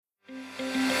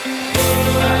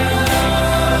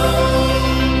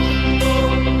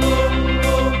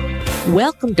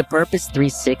Welcome to Purpose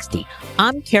 360.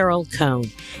 I'm Carol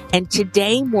Cohn, and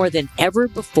today more than ever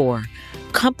before,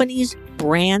 companies,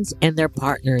 brands, and their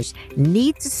partners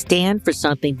need to stand for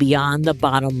something beyond the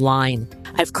bottom line.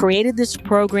 I've created this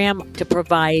program to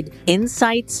provide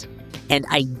insights and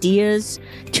ideas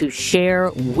to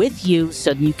share with you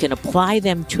so you can apply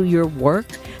them to your work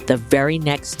the very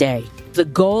next day. The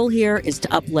goal here is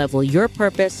to up-level your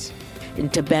purpose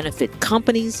and to benefit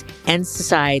companies and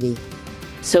society.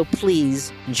 So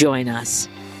please join us.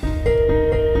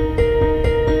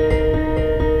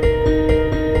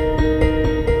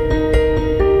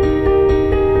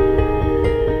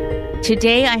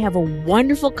 Today, I have a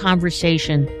wonderful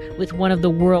conversation with one of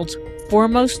the world's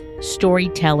foremost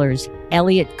storytellers,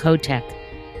 Elliot Kotek.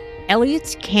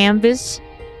 Elliot's canvas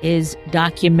is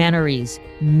documentaries,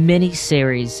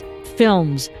 miniseries,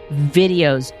 films,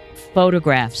 videos,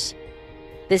 photographs.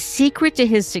 The secret to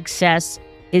his success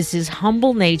is his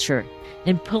humble nature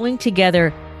in pulling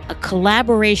together a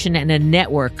collaboration and a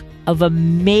network of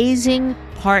amazing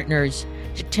partners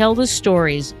to tell the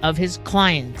stories of his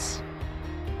clients.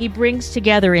 He brings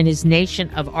together in his Nation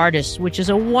of Artists, which is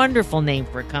a wonderful name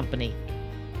for a company,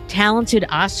 talented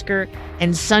Oscar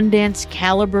and Sundance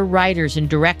caliber writers and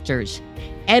directors,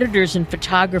 editors and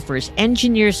photographers,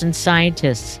 engineers and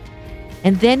scientists.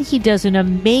 And then he does an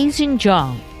amazing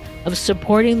job of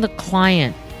supporting the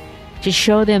client to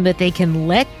show them that they can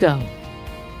let go,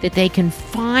 that they can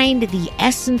find the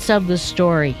essence of the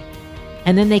story,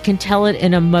 and then they can tell it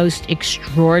in a most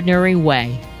extraordinary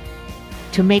way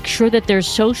to make sure that their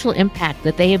social impact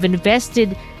that they have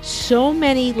invested so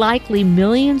many, likely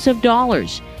millions of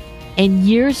dollars and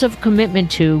years of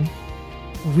commitment to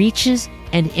reaches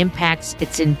and impacts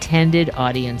its intended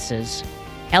audiences.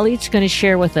 Elliot's going to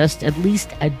share with us at least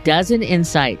a dozen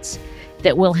insights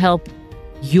that will help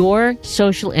your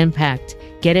social impact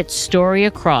get its story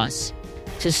across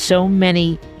to so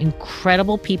many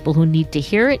incredible people who need to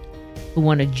hear it, who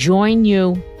want to join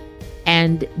you,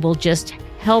 and will just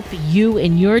help you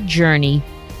in your journey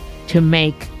to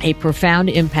make a profound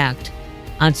impact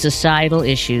on societal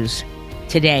issues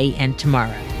today and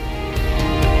tomorrow.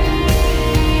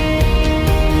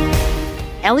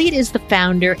 Elliot is the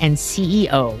founder and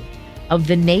CEO of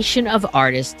the Nation of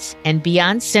Artists and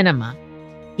Beyond Cinema.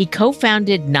 He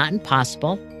co-founded Not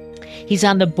Impossible. He's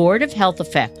on the board of Health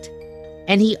Effect,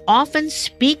 and he often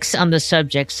speaks on the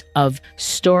subjects of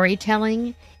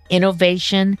storytelling,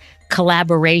 innovation,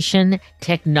 collaboration,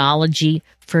 technology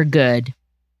for good.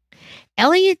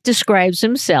 Elliot describes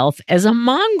himself as a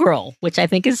mongrel, which I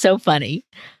think is so funny.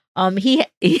 He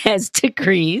has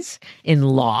degrees in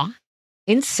law,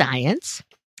 in science.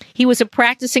 He was a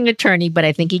practicing attorney, but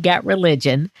I think he got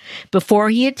religion before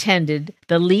he attended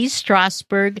the Lee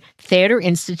Strasberg Theater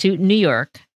Institute in New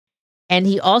York. And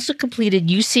he also completed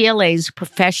UCLA's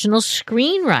professional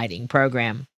screenwriting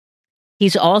program.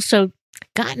 He's also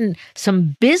gotten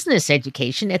some business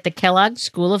education at the Kellogg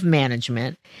School of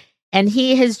Management. And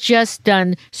he has just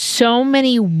done so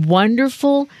many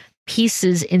wonderful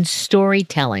pieces in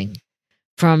storytelling,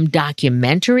 from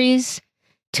documentaries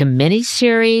to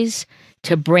miniseries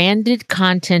to branded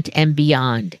content and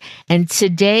beyond. And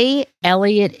today,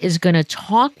 Elliot is going to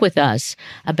talk with us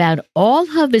about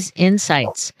all of his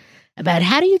insights about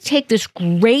how do you take this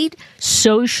great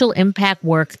social impact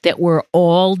work that we're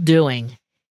all doing?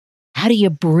 How do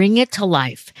you bring it to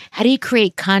life? How do you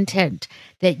create content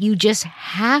that you just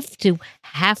have to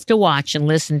watch and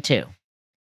listen to?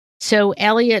 So,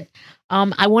 Elliot,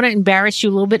 I want to embarrass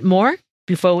you a little bit more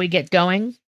before we get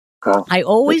going. I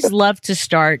always love to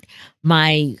start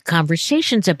my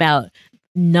conversations about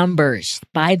numbers,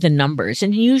 by the numbers.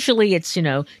 And usually it's,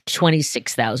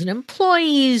 26,000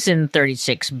 employees and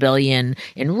 36 billion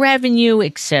in revenue,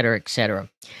 et cetera, et cetera.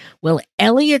 Well,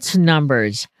 Elliot's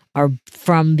numbers are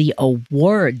from the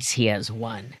awards he has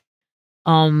won.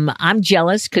 I'm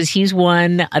jealous because he's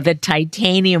won the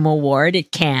Titanium Award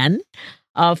at Cannes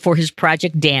for his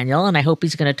project Daniel, and I hope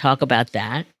he's going to talk about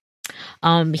that.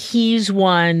 He's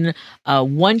won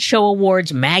One Show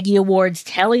Awards, Maggie Awards,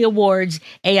 Telly Awards,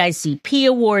 AICP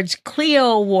Awards,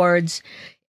 Clio Awards,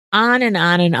 on and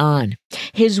on and on.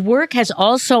 His work has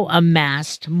also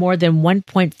amassed more than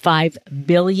 1.5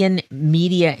 billion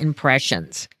media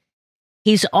impressions.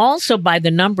 He's also, by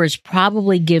the numbers,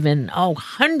 probably given,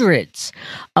 hundreds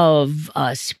of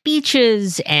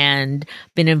speeches and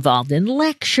been involved in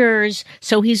lectures.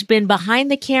 So he's been behind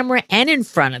the camera and in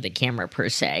front of the camera, per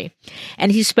se.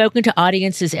 And he's spoken to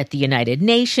audiences at the United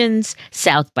Nations,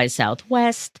 South by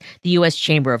Southwest, the U.S.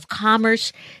 Chamber of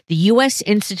Commerce, the U.S.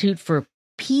 Institute for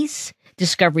Peace,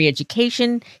 Discovery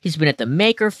Education. He's been at the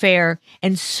Maker Faire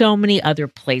and so many other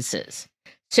places.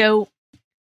 So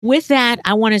with that,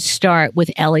 I want to start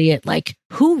with Elliot. Like,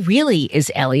 who really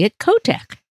is Elliot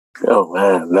Kotek? Oh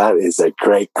man, that is a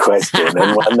great question,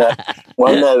 and one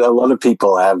that a lot of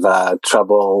people have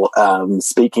trouble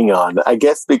speaking on. I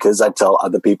guess because I tell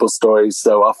other people's stories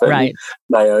so often. Right.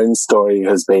 My own story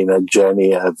has been a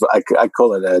journey of I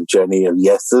call it a journey of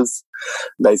yeses.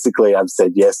 Basically, I've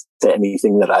said yes to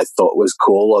anything that I thought was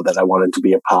cool or that I wanted to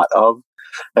be a part of,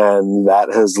 and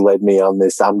that has led me on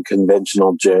this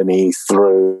unconventional journey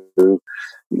through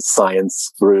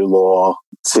science, through law,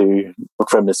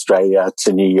 from Australia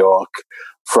to New York,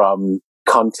 from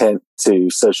content to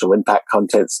social impact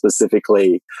content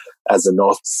specifically as a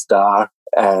North Star,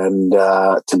 and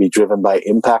to be driven by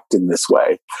impact in this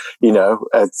way. You know,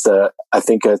 I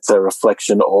think it's a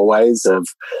reflection always of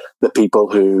the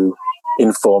people who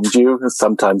informed you.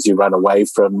 Sometimes you run away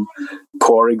from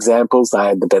poor examples. I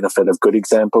had the benefit of good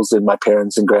examples in my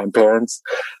parents and grandparents.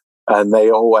 And they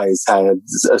always had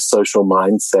a social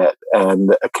mindset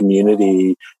and a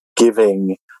community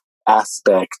giving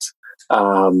aspect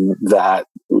that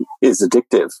is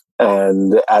addictive.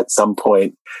 And at some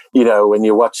point, you know, when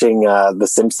you're watching The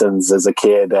Simpsons as a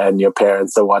kid and your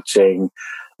parents are watching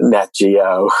Nat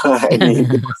Geo and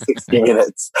you 60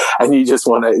 minutes and you just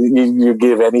want to, you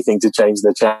give anything to change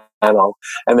the channel.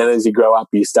 And then as you grow up,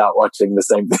 you start watching the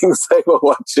same things they were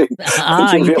watching.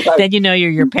 Then you know you're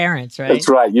your parents, right? That's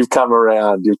right. You've come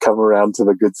around to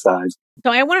the good side.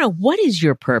 So I want to know, what is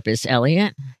your purpose,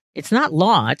 Elliot? It's not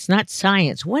law. It's not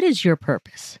science. What is your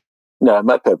purpose? No,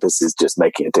 my purpose is just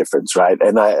making a difference, right?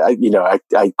 And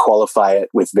I qualify it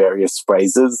with various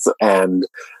phrases. And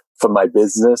for my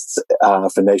business,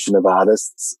 for Nation of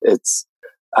Artists, it's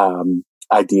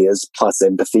ideas plus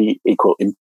empathy equal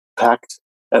impact.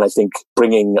 And I think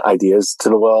bringing ideas to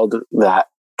the world that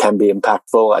can be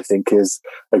impactful, I think, is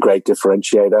a great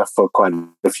differentiator for quite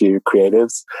a few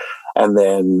creatives. And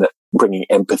then bringing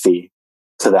empathy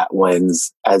to that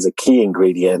lens as a key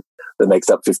ingredient that makes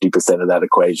up 50% of that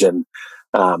equation,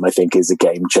 I think is a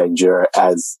game changer,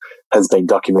 as has been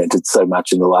documented so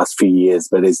much in the last few years,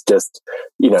 but is just,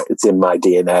 you know, it's in my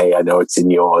DNA. I know it's in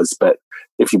yours, but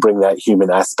if you bring that human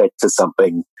aspect to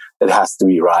something, it has to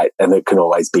be right and it can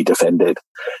always be defended.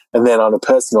 And then on a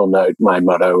personal note, my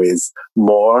motto is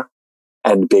more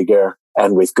and bigger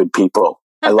and with good people.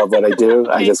 I love what I do.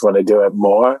 I just want to do it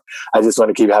more. I just want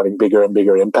to keep having bigger and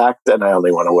bigger impact, and I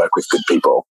only want to work with good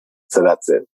people. So that's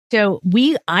it. So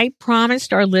I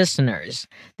promised our listeners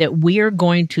that we are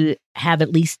going to have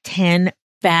at least 10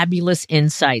 fabulous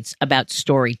insights about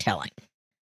storytelling.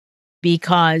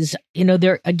 Because, you know,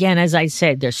 again, as I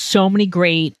said, there's so many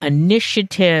great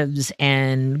initiatives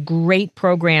and great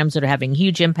programs that are having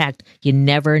huge impact. You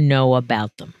never know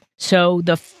about them. So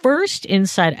the first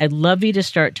insight I'd love you to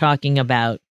start talking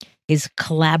about is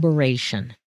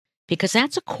collaboration, because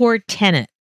that's a core tenet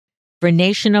for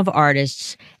Nation of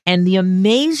Artists and the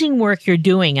amazing work you're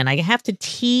doing. And I have to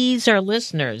tease our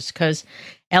listeners because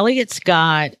Elliot's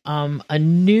got a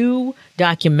new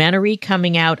documentary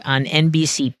coming out on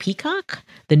NBC Peacock,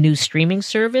 the new streaming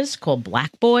service called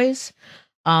Black Boys.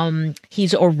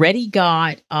 He's already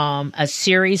got a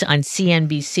series on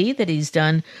CNBC that he's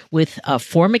done with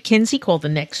for McKinsey called The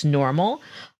Next Normal.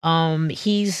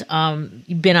 He's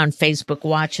been on Facebook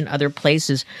Watch and other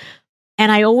places.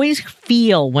 And I always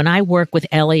feel when I work with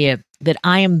Elliot that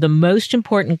I am the most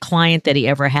important client that he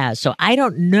ever has. So I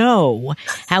don't know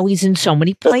how he's in so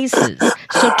many places.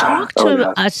 So talk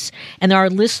to us and our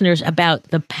listeners about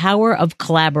the power of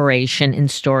collaboration in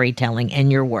storytelling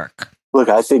and your work. Look,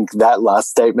 I think that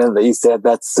last statement that you said,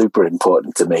 that's super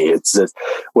important to me. It's just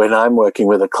when I'm working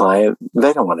with a client,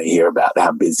 they don't want to hear about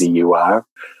how busy you are.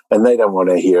 And they don't want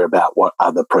to hear about what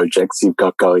other projects you've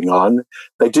got going on.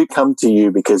 They do come to you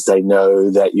because they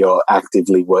know that you're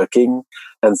actively working.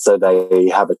 And so they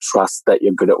have a trust that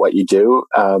you're good at what you do.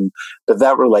 But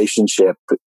that relationship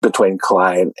between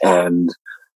client and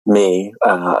me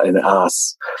and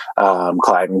us,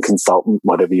 client and consultant,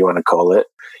 whatever you want to call it,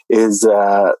 is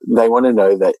they want to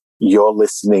know that you're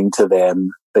listening to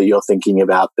them, that you're thinking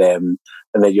about them,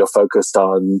 and that you're focused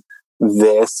on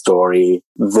their story,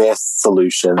 their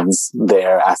solutions,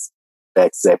 their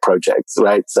aspects, their projects,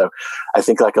 right? So I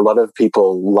think like a lot of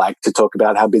people like to talk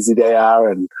about how busy they are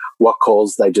and what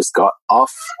calls they just got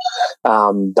off.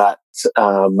 But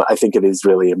I think it is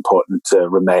really important to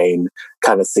remain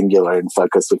kind of singular and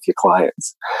focused with your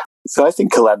clients. So I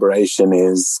think collaboration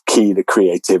is key to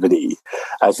creativity.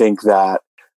 I think that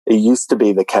it used to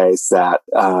be the case that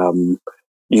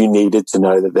you needed to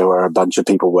know that there were a bunch of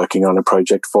people working on a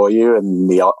project for you. And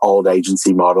the old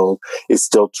agency model is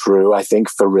still true, I think,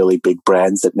 for really big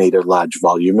brands that need a large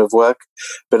volume of work.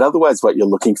 But otherwise, what you're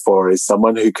looking for is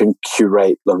someone who can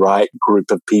curate the right group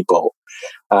of people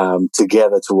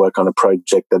together to work on a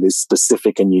project that is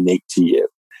specific and unique to you,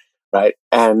 right?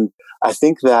 And I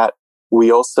think that we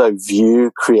also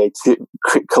view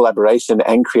collaboration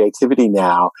and creativity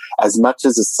now as much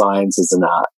as a science as an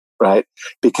art, right?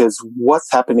 Because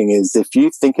what's happening is if you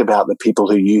think about the people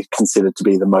who you consider to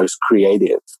be the most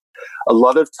creative, a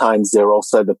lot of times they're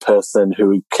also the person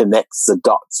who connects the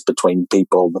dots between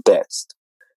people the best.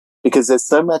 Because there's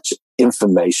so much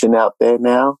information out there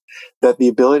now that the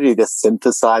ability to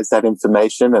synthesize that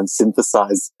information and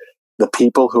synthesize the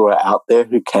people who are out there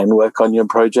who can work on your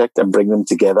project and bring them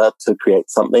together to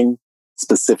create something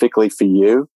specifically for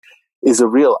you is a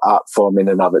real art form in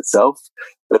and of itself.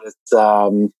 But it's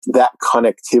that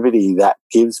connectivity that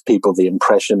gives people the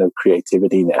impression of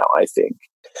creativity now, I think.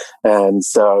 And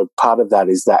so part of that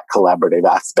is that collaborative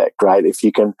aspect, right? If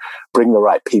you can bring the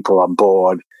right people on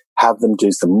board, have them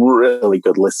do some really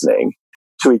good listening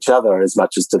to each other as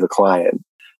much as to the client,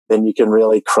 then you can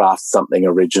really craft something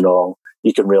original.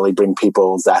 You can really bring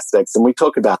people's aspects. And we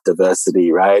talk about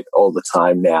diversity, right, all the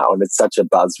time now, and it's such a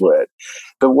buzzword.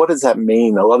 But what does that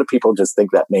mean? A lot of people just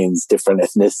think that means different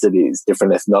ethnicities,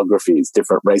 different ethnographies,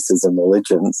 different races and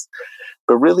religions.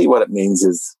 But really what it means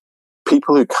is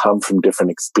people who come from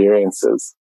different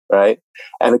experiences, right?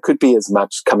 And it could be as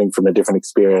much coming from a different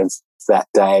experience that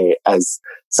day as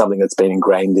something that's been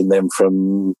ingrained in them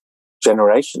from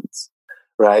generations,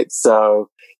 right?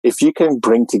 So if you can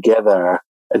bring together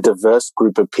a diverse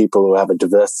group of people who have a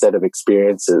diverse set of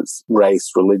experiences,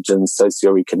 race, religion,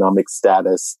 socioeconomic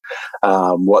status,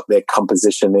 what their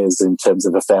composition is in terms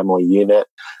of a family unit,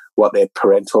 what their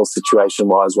parental situation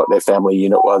was, what their family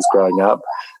unit was growing up,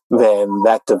 then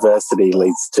that diversity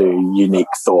leads to unique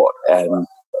thought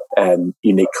and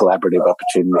unique collaborative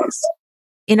opportunities.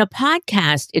 In a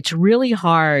podcast, it's really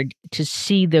hard to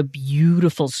see the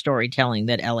beautiful storytelling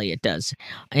that Elliot does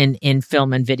in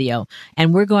film and video.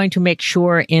 And we're going to make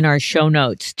sure in our show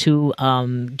notes to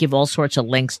give all sorts of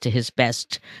links to his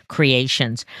best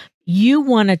creations. You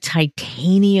won a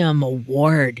Titanium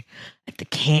Award at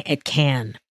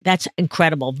Cannes. That's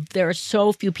incredible. There are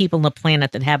so few people on the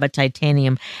planet that have a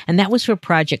titanium, and that was for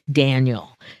Project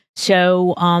Daniel.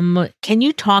 So can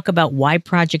you talk about why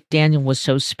Project Daniel was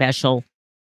so special?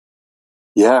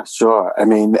 Yeah, sure. I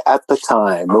mean, at the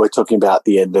time, we're talking about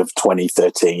the end of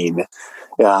 2013.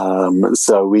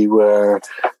 So we were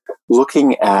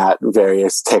looking at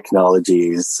various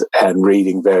technologies and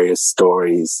reading various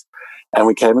stories. And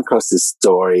we came across this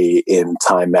story in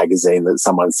Time magazine that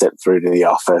someone sent through to the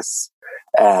office.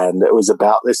 And it was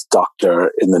about this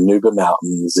doctor in the Nuba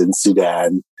Mountains in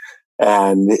Sudan.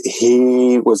 And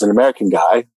he was an American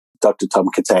guy, Dr. Tom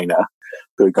Catena,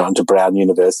 who had gone to Brown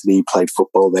University, played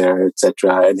football there,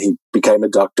 etc. And he became a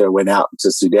doctor, went out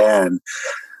to Sudan,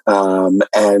 and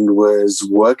was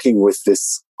working with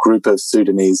this group of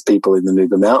Sudanese people in the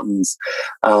Nuba Mountains.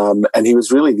 And he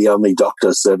was really the only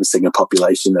doctor servicing a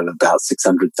population of about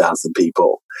 600,000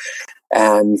 people.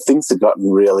 And things had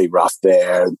gotten really rough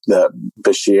there. The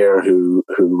Bashir, who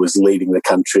was leading the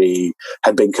country,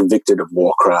 had been convicted of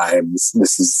war crimes.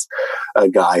 This is a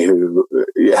guy who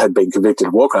had been convicted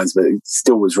of war crimes, but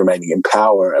still was remaining in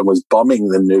power and was bombing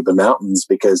the Nuba Mountains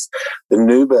because the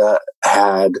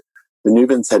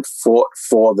Nubans had fought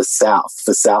for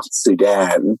South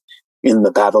Sudan in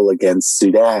the battle against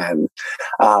Sudan.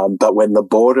 But when the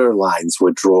border lines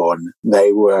were drawn,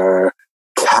 they were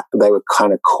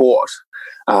kind of caught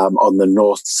on the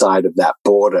north side of that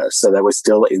border. So they were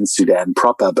still in Sudan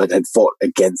proper, but had fought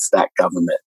against that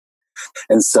government.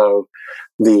 And so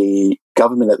the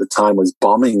government at the time was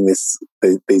bombing these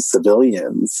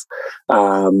civilians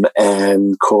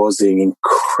and causing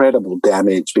incredible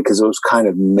damage because it was kind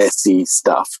of messy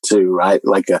stuff too, right?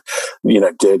 Like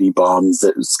dirty bombs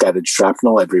that scattered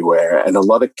shrapnel everywhere. And a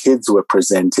lot of kids were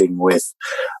presenting with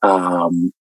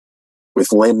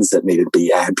limbs that needed to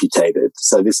be amputated.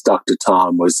 So this Dr.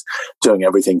 Tom was doing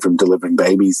everything from delivering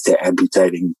babies to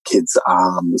amputating kids'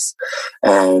 arms.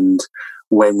 And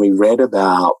when we read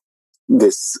about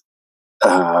this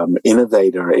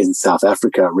innovator in South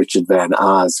Africa, Richard van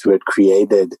Aars, who had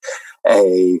created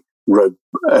a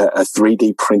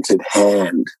 3D printed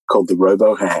hand called the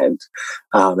RoboHand,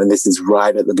 and this is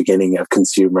right at the beginning of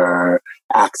consumer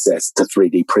access to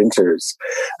 3D printers,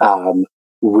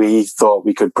 we thought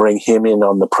we could bring him in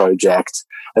on the project.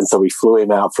 And so we flew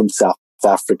him out from South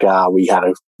Africa. We had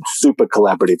a super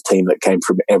collaborative team that came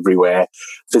from everywhere,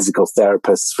 physical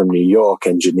therapists from New York,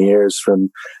 engineers from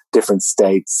different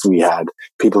states. We had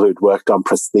people who'd worked on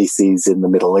prostheses in the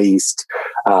Middle East.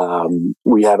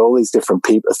 We had all these different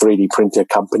people, a 3D printer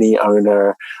company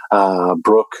owner,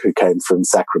 Brooke, who came from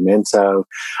Sacramento.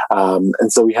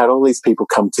 And so we had all these people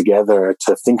come together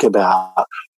to think about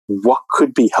what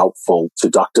could be helpful to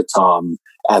Dr. Tom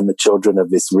and the children of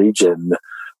this region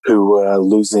who were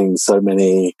losing so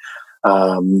many,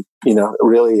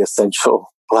 really essential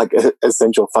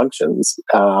functions.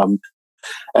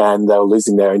 And they were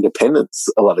losing their independence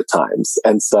a lot of times.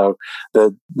 And so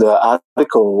the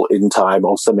article in Time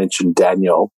also mentioned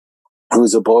Daniel, who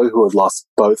was a boy who had lost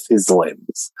both his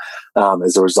limbs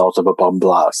as a result of a bomb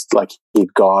blast. Like,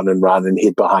 he'd gone and run and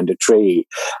hid behind a tree,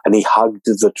 and he hugged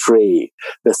the tree.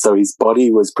 So his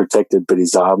body was protected, but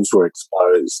his arms were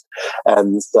exposed.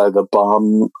 And so the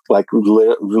bomb,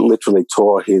 literally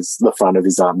tore the front of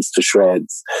his arms to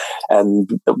shreds. And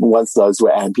once those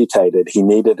were amputated, he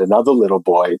needed another little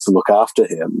boy to look after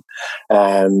him.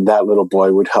 And that little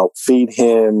boy would help feed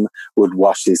him, would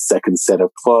wash his second set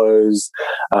of clothes,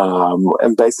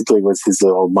 and basically was his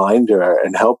little minder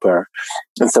and helper.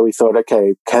 And so we thought,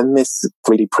 okay, can this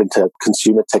 3D printer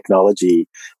consumer technology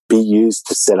be used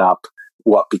to set up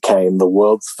what became the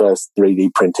world's first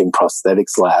 3D printing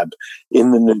prosthetics lab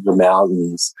in the Nuba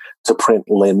Mountains to print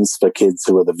limbs for kids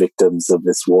who were the victims of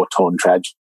this war-torn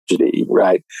tragedy,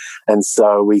 right? And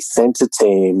so we sent a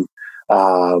team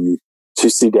to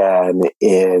Sudan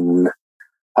in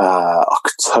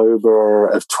October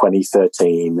of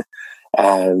 2013,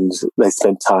 and they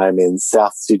spent time in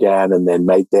South Sudan and then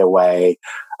made their way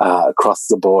across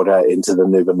the border into the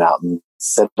Nuba Mountains,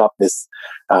 set up this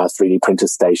 3D printer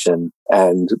station,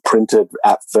 and printed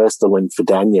at first a limb for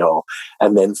Daniel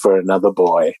and then for another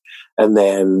boy, and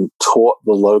then taught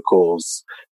the locals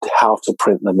how to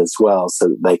print them as well so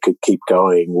that they could keep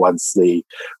going once the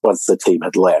team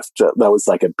had left. That was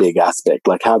like a big aspect.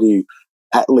 Like, how do you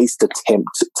at least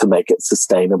attempt to make it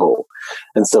sustainable?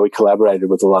 And so we collaborated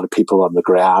with a lot of people on the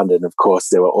ground. And of course,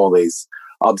 there were all these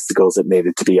obstacles that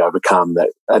needed to be overcome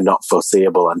that are not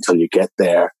foreseeable until you get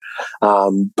there.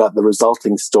 But the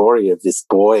resulting story of this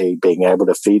boy being able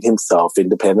to feed himself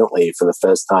independently for the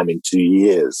first time in 2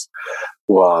 years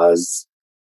was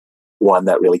one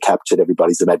that really captured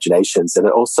everybody's imaginations. And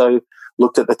it also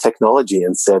looked at the technology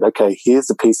and said, okay, here's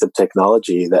a piece of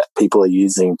technology that people are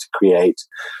using to create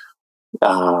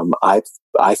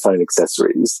iPhone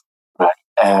accessories, right?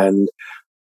 And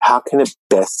how can it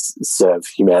best serve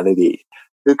humanity?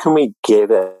 Who can we give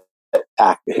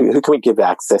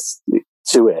access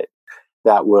to it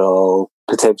that will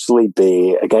potentially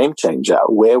be a game changer?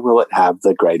 Where will it have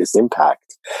the greatest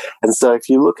impact? And so if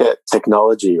you look at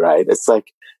technology, right, it's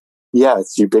like, yeah,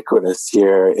 it's ubiquitous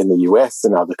here in the US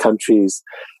and other countries.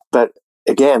 But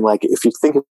again, like, if you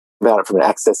think about it from an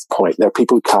access point, there are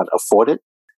people who can't afford it,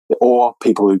 or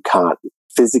people who can't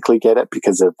physically get it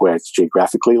because of where it's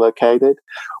geographically located,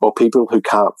 or people who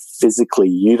can't physically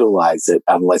utilize it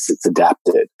unless it's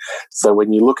adapted. So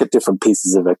when you look at different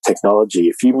pieces of technology,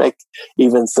 if you make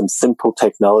even some simple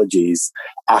technologies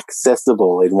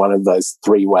accessible in one of those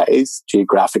three ways,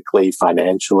 geographically,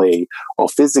 financially, or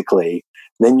physically,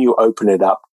 then you open it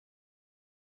up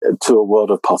to a world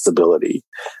of possibility.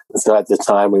 And so at the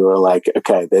time we were like,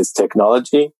 okay, there's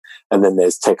technology, and then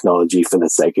there's technology for the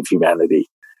sake of humanity.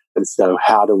 And so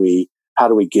how do we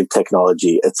give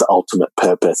technology its ultimate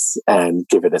purpose and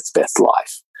give it its best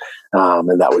life?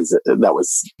 And that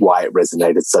was why it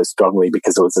resonated so strongly,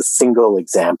 because it was a single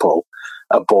example,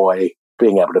 a boy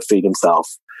being able to feed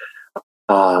himself,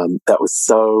 that was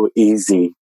so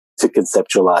easy to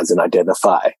conceptualize and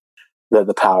identify, that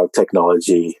the power of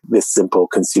technology, this simple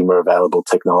consumer available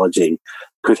technology,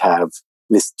 could have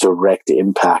this direct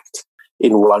impact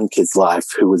in one kid's life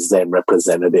who was then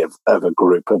representative of a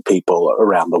group of people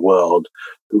around the world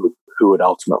who would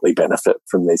ultimately benefit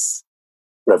from this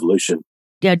revolution.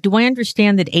 Yeah, do I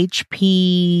understand that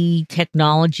HP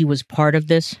Technology was part of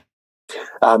this?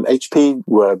 HP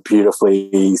were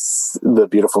the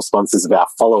beautiful sponsors of our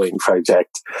following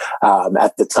project.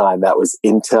 At the time, that was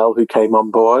Intel who came on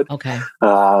board. Okay.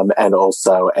 And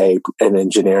also an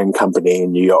engineering company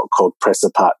in New York called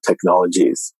Pressapart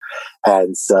Technologies.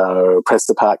 And so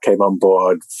Pressapart came on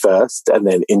board first, and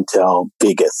then Intel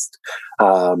biggest.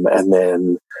 And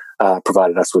then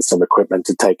provided us with some equipment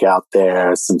to take out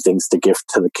there, some things to gift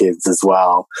to the kids as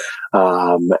well.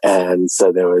 And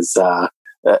so there was...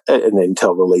 and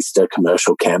Intel released a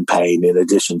commercial campaign in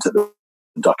addition to the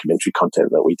documentary content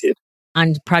that we did.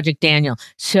 On Project Daniel.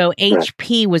 So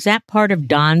HP, was that part of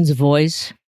Don's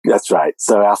Voice? That's right.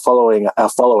 So our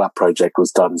follow-up project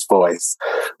was Don's Voice,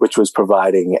 which was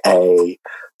providing a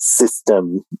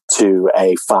system to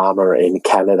a farmer in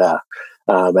Canada.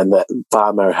 And the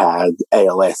farmer had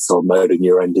ALS, or motor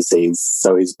neuron disease.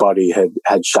 So his body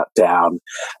had shut down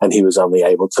and he was only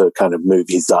able to kind of move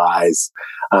his eyes.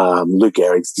 Lou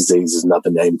Gehrig's disease is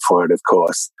another name for it, of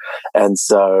course. And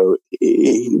so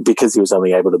because he was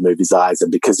only able to move his eyes,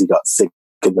 and because he got sick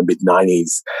in the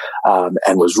mid-90s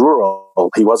and was rural,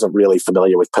 he wasn't really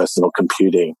familiar with personal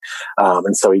computing.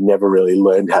 And so he never really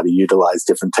learned how to utilize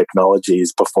different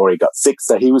technologies before he got sick.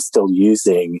 So he was still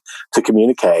using, to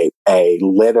communicate, a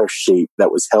letter sheet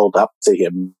that was held up to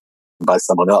him by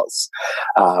someone else.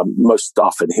 Most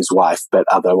often his wife,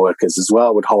 but other workers as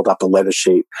well, would hold up a letter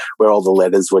sheet where all the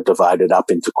letters were divided up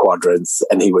into quadrants,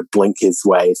 and he would blink his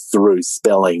way through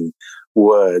spelling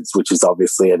words, which is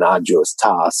obviously an arduous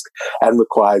task and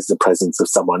requires the presence of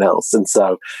someone else. And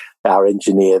so our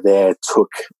engineer there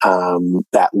took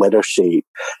that letter sheet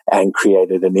and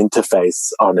created an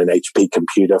interface on an HP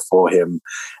computer for him.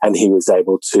 And he was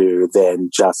able to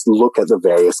then just look at the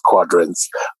various quadrants,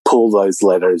 pull those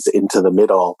letters into the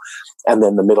middle. And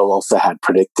then the middle also had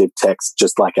predictive text,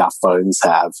 just like our phones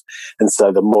have. And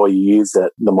so the more you use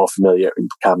it, the more familiar it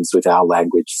becomes with our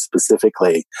language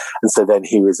specifically. And so then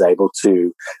he was able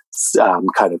to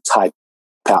kind of type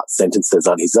out sentences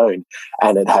on his own,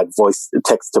 and it had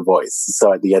text to voice.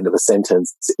 So at the end of a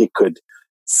sentence, it could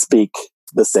speak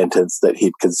the sentence that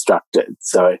he'd constructed.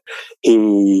 So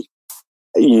he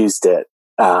used it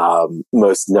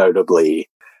most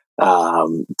notably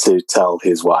to tell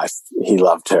his wife he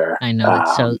loved her. I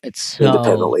know, it's so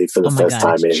independently for the first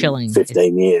time in chilling.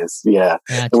 15 years. Yeah.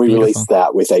 And we beautiful. Released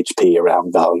that with HP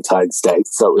around Valentine's Day.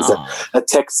 So it was a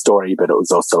tech story, but it was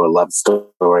also a love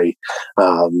story.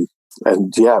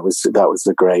 And yeah, that was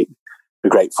a great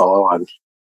follow on.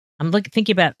 I'm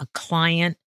thinking about a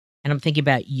client, and I'm thinking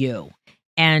about you.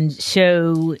 And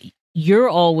so you're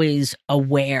always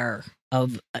aware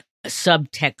of a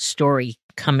subtext story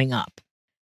coming up.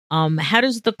 How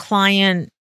does the client,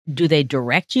 do they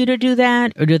direct you to do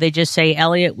that? Or do they just say,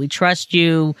 Elliot, we trust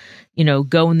you,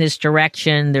 go in this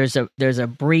direction. There's a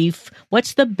brief.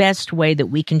 What's the best way that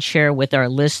we can share with our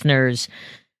listeners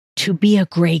to be a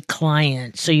great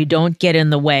client, so you don't get in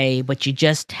the way, but you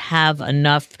just have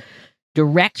enough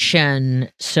direction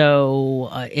so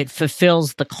it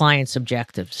fulfills the client's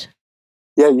objectives?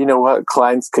 Yeah, you know what?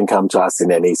 Clients can come to us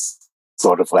in any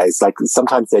sort of ways. Like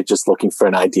sometimes they're just looking for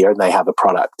an idea and they have a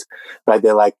product, right?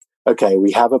 They're like, okay,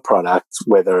 we have a product,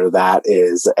 whether that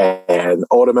is an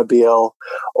automobile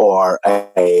or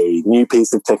a new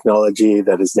piece of technology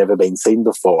that has never been seen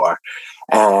before.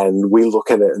 And we look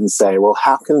at it and say, well,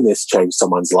 how can this change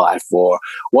someone's life? Or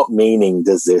what meaning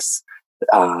does this,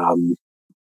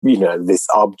 this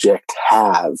object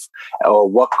have? Or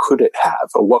what could it have?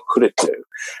 Or what could it do?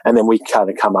 And then we kind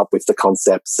of come up with the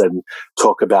concepts and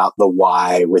talk about the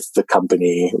why with the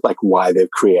company, like why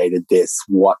they've created this,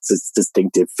 what's its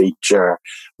distinctive feature,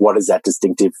 what does that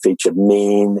distinctive feature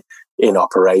mean in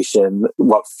operation,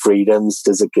 what freedoms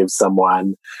does it give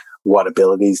someone, what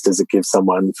abilities does it give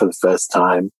someone for the first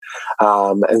time?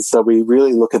 And so we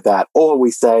really look at that. Or we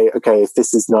say, okay, if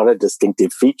this is not a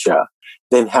distinctive feature,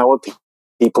 then how are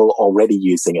people already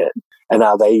using it? And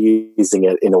are they using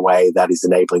it in a way that is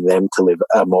enabling them to live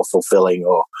a more fulfilling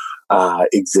or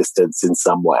existence in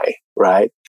some way,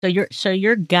 right? So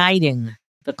you're guiding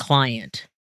the client.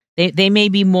 They may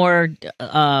be more,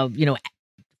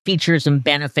 features and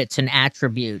benefits and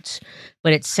attributes,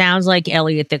 but it sounds like,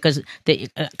 Elliot, because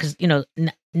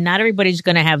not everybody's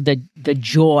going to have the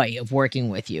joy of working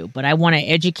with you, but I want to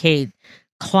educate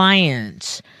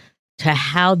clients to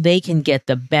how they can get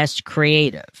the best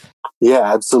creative.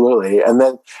 Yeah, absolutely. And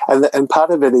part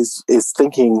of it is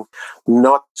thinking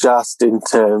not just in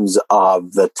terms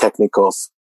of the technical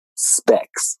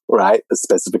specs, right? The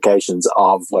specifications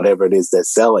of whatever it is they're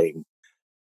selling,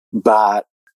 but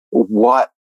what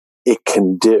it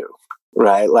can do,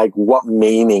 right? Like what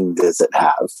meaning does it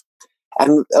have?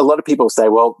 And a lot of people say,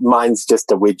 well, mine's just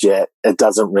a widget. It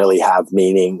doesn't really have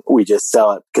meaning. We just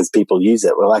sell it because people use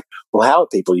it. We're like, well, how are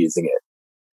people using it?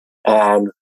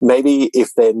 And maybe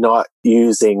if they're not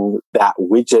using that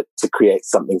widget to create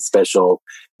something special,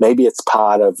 maybe it's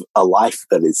part of a life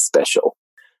that is special,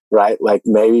 right? Like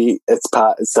maybe it's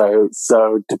so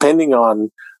depending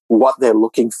on what they're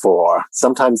looking for,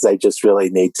 sometimes they just really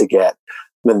need to get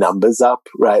the numbers up,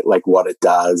 right? Like what it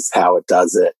does, how it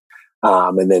does it.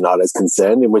 And they're not as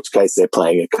concerned, in which case they're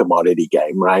playing a commodity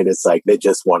game, right? It's like they're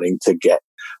just wanting to get,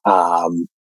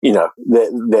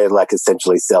 they're like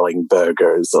essentially selling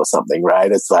burgers or something,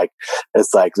 right? It's like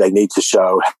they need to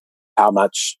show how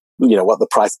much, what the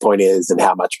price point is and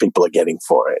how much people are getting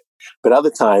for it. But other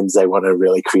times they want to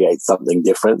really create something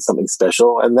different, something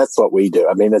special. And that's what we do.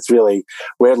 I mean,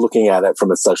 we're looking at it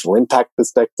from a social impact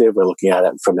perspective. We're looking at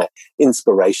it from an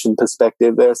inspiration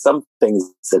perspective. There are some things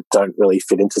that don't really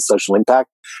fit into social impact,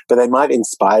 but they might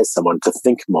inspire someone to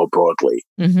think more broadly.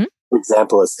 Mm-hmm. For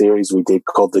example, a series we did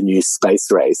called The New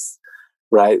Space Race,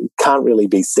 right? Can't really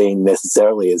be seen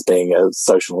necessarily as being a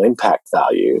social impact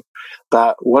value.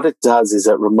 But what it does is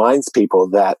it reminds people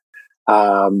that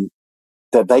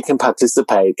that they can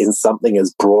participate in something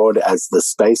as broad as the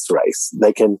space race.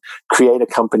 They can create a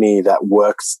company that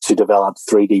works to develop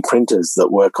 3D printers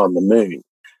that work on the moon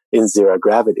in zero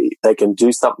gravity. They can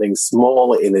do something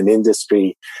small in an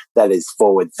industry that is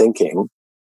forward thinking.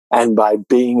 And by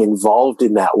being involved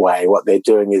in that way, what they're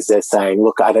doing is they're saying,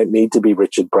 look, I don't need to be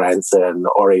Richard Branson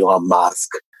or Elon Musk.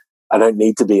 I don't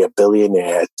need to be a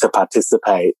billionaire to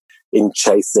participate in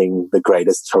chasing the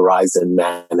greatest horizon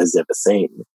man has ever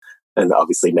seen. And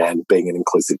obviously man being an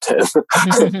inclusive term Sure.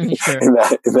 in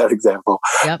that example.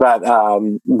 Yep. But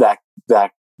that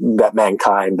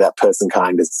mankind, that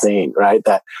personkind is seen, right?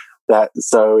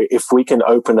 So if we can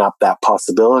open up that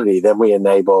possibility, then we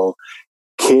enable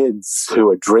kids who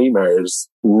are dreamers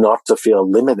not to feel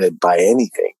limited by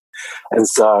anything. And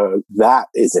so that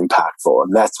is impactful,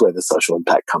 and that's where the social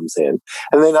impact comes in.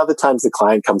 And then other times the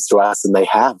client comes to us and they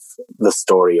have the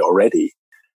story already,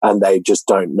 and they just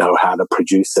don't know how to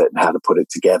produce it and how to put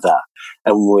it together.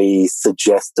 And we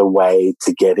suggest a way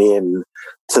to get in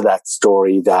to that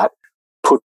story that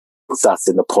puts us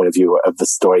in the point of view of the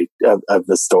story,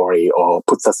 or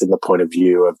puts us in the point of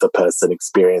view of the person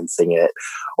experiencing it,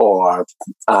 or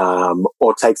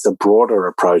takes a broader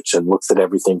approach and looks at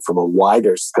everything from a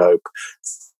wider scope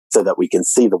so that we can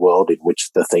see the world in which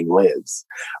the thing lives,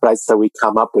 right? So we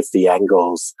come up with the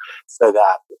angles so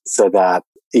that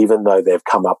even though they've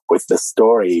come up with the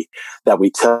story, that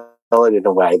we tell it in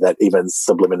a way that even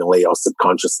subliminally or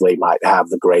subconsciously might have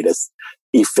the greatest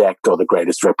effect or the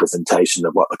greatest representation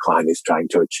of what the client is trying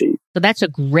to achieve. So that's a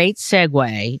great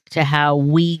segue to how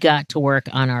we got to work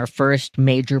on our first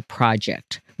major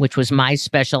project, which was My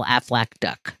Special Aflac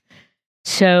Duck.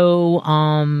 So,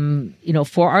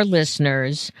 for our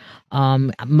listeners,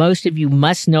 most of you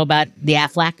must know about the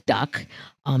Aflac Duck.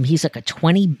 He's like a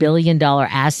 $20 billion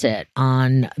asset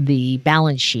on the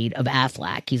balance sheet of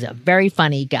Aflac. He's a very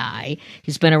funny guy.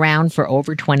 He's been around for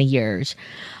over 20 years.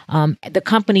 The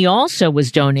company also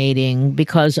was donating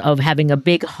because of having a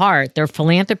big heart. Their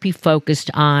philanthropy focused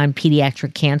on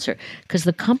pediatric cancer because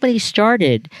the company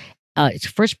started, its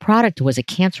first product was a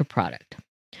cancer product.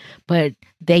 But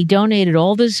they donated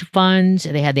all those funds.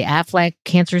 They had the Aflac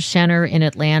Cancer Center in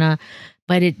Atlanta,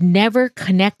 but it never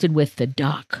connected with the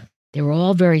duck. They were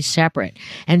all very separate.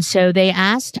 And so they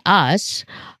asked us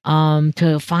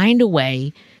to find a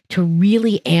way to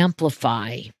really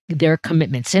amplify their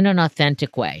commitments in an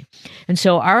authentic way. And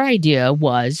so our idea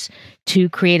was to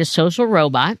create a social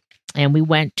robot. And we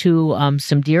went to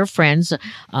some dear friends,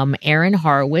 Aaron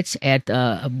Horowitz at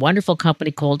a wonderful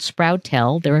company called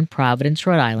Sproutel. They're in Providence,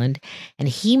 Rhode Island. And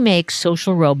he makes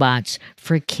social robots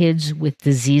for kids with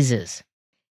diseases.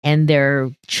 And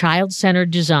they're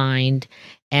child-centered designed,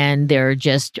 and they're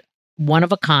just one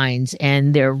of a kinds,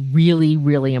 and they're really,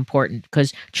 really important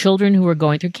because children who are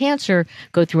going through cancer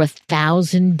go through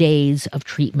 1,000 days of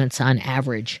treatments on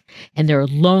average, and they're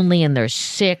lonely and they're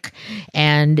sick,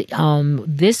 and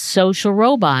this social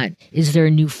robot is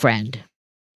their new friend.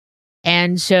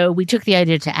 And so we took the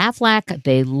idea to Aflac.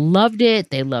 They loved it.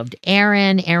 They loved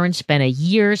Aaron. Aaron spent a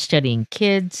year studying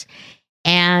kids,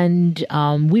 and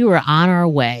we were on our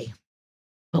way.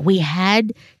 But we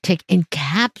had to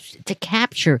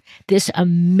capture this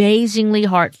amazingly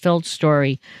heartfelt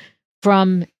story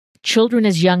from children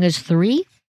as young as 3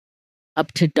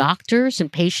 up to doctors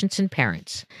and patients and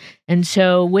parents. And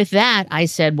so with that, I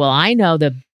said, well, I know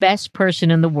the best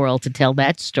person in the world to tell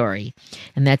that story,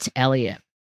 and that's Elliot.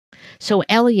 So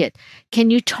Elliot, can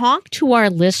you talk to our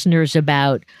listeners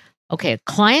about, okay, a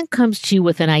client comes to you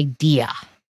with an idea.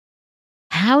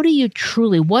 How do you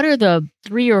what are the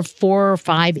 3 or 4 or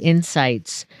 5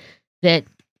 insights that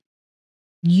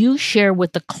you share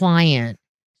with the client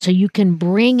so you can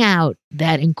bring out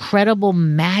that incredible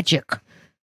magic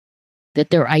that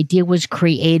their idea was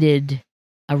created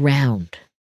around?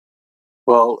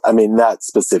 Well, I mean, that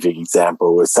specific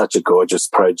example was such a gorgeous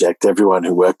project. Everyone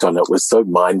who worked on it was so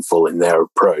mindful in their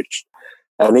approach.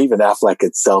 And even Aflac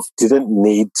itself didn't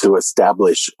need to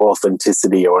establish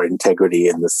authenticity or integrity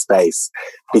in the space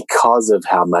because of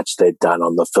how much they'd done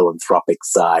on the philanthropic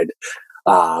side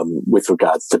with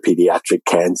regards to pediatric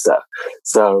cancer.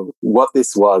 So what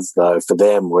this was, though, for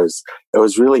them was it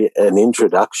was really an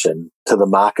introduction to the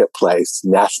marketplace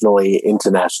nationally,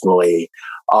 internationally,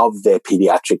 of their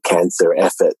pediatric cancer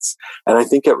efforts. And I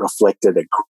think it reflected a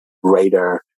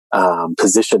greater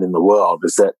position in the world,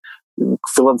 is that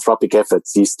philanthropic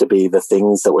efforts used to be the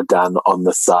things that were done on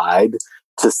the side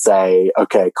to say,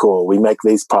 okay, cool, we make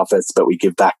these profits, but we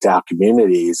give back to our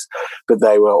communities. But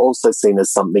they were also seen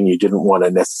as something you didn't want to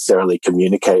necessarily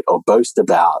communicate or boast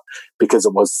about because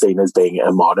it was seen as being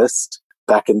immodest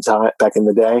back in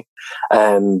the day.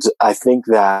 And I think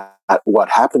that what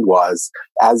happened was,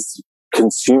 as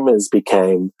consumers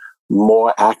became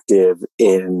more active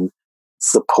in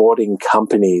supporting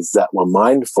companies that were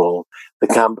mindful,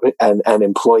 and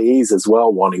employees as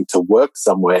well wanting to work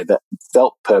somewhere that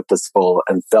felt purposeful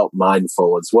and felt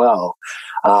mindful as well,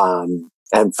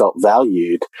 and felt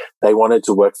valued. They wanted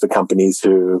to work for companies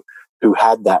who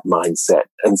had that mindset.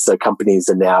 And so companies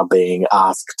are now being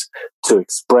asked to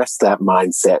express that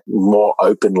mindset more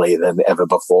openly than ever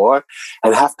before,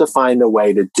 and have to find a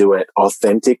way to do it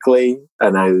authentically.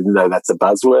 And I know that's a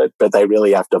buzzword, but they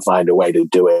really have to find a way to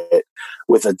do it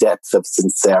with a depth of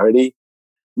sincerity.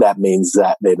 That means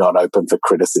that they're not open for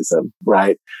criticism,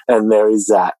 right? And there is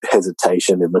that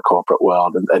hesitation in the corporate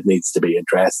world, and that needs to be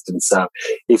addressed. And so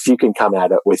if you can come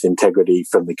at it with integrity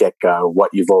from the get-go,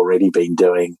 what you've already been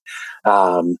doing,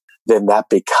 then that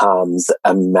becomes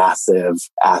a massive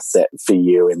asset for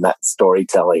you in that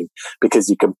storytelling, because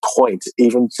you can point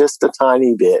even just a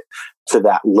tiny bit to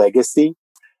that legacy.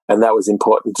 And that was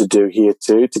important to do here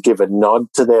too, to give a nod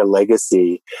to their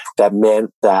legacy. That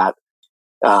meant that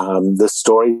the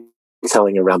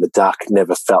storytelling around the duck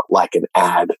never felt like an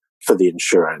ad for the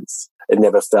insurance. It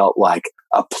never felt like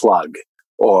a plug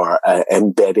or an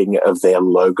embedding of their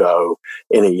logo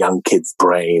in a young kid's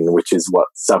brain, which is what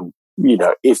some,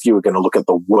 if you were going to look at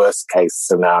the worst case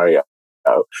scenario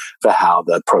for how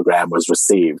the program was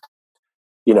received,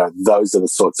 those are the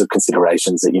sorts of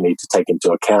considerations that you need to take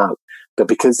into account. But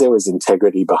because there was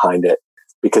integrity behind it,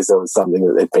 because there was something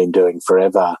that they'd been doing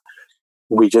forever,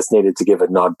 we just needed to give a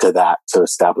nod to that to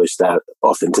establish that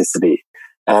authenticity.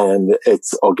 And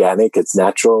it's organic, it's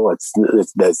natural,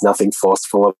 there's nothing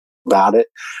forceful about it.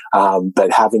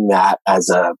 But having that as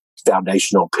a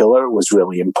foundational pillar was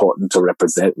really important to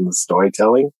represent in the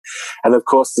storytelling. And of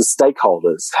course, the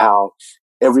stakeholders, how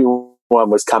everyone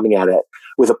was coming at it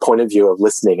with a point of view of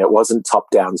listening. It wasn't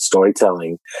top-down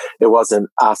storytelling. It wasn't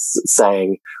us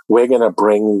saying, we're going to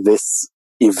bring this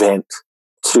event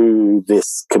to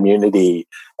this community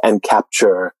and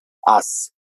capture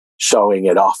us showing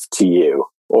it off to you,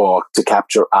 or to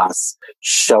capture us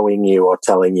showing you or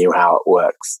telling you how it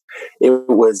works. It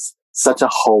was such a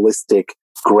holistic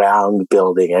ground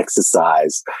building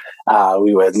exercise.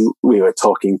 We were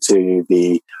talking to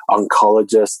the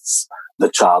oncologists, the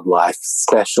child life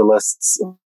specialists,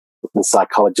 and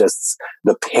psychologists,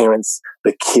 the parents,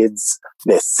 the kids,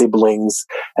 their siblings.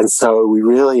 And so we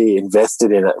really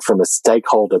invested in it from a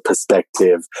stakeholder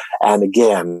perspective. And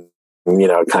again,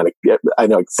 I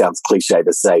know it sounds cliche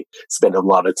to say, spend a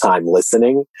lot of time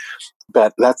listening,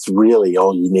 but that's really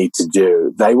all you need to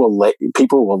do.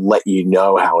 People will let you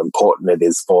know how important it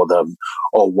is for them,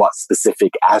 or what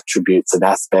specific attributes and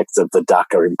aspects of the duck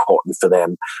are important for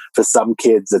them. For some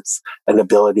kids, it's an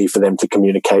ability for them to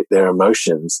communicate their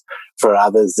emotions. For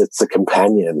others, it's a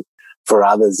companion. For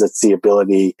others, it's the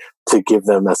ability to give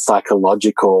them a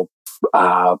psychological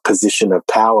position of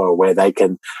power where they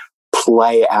can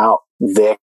play out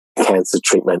their cancer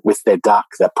treatment with their duck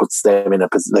that puts them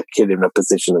the kid in a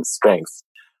position of strength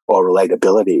or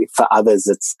relatability. For others,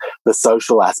 it's the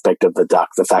social aspect of the duck,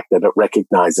 the fact that it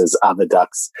recognizes other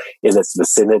ducks in its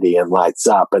vicinity and lights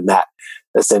up, and that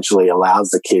essentially allows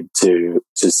the kid to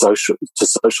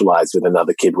socialize with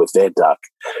another kid with their duck,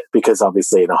 because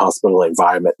obviously in a hospital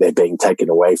environment they're being taken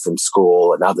away from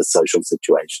school and other social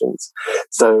situations.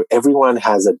 So everyone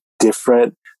has a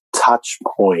different touch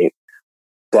point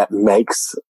that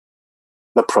makes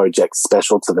the project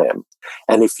special to them.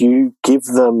 And if you give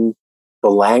them the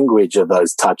language of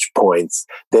those touch points,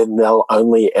 then they'll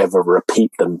only ever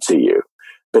repeat them to you.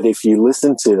 But if you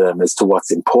listen to them as to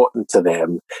what's important to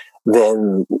them,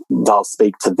 then they'll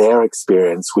speak to their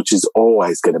experience, which is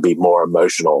always going to be more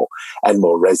emotional and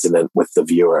more resonant with the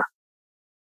viewer.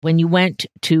 When you went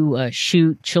to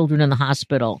shoot Children in the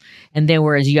Hospital, and they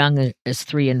were as young as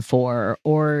 3 and 4,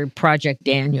 or Project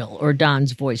Daniel, or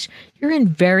Don's Voice, you're in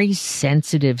very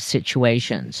sensitive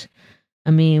situations. I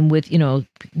mean, with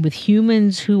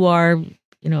humans who are,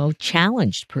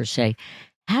 challenged per se.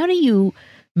 How do you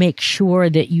make sure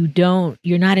that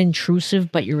you're not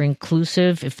intrusive, but you're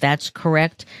inclusive, if that's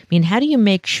correct? I mean, how do you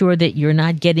make sure that you're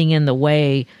not getting in the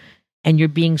way and you're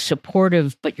being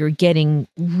supportive, but you're getting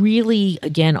really,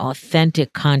 again,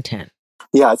 authentic content?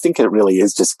 Yeah, I think it really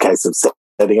is just a case of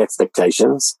setting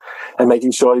expectations and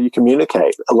making sure you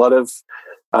communicate. A lot of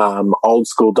old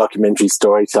school documentary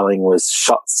storytelling was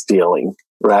shot stealing,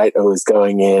 right? It was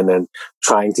going in and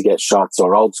trying to get shots,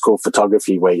 or old school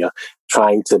photography where you're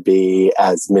trying to be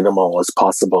as minimal as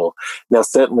possible. Now,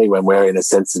 certainly when we're in a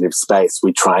sensitive space,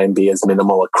 we try and be as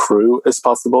minimal a crew as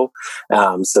possible,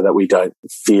 so that we don't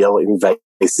feel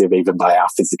invasive even by our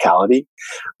physicality.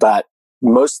 But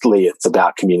mostly it's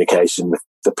about communication with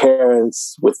the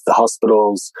parents, with the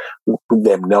hospitals,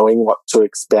 them knowing what to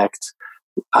expect,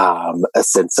 a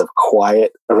sense of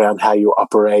quiet around how you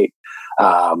operate,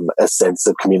 a sense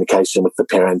of communication with the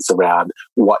parents around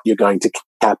what you're going to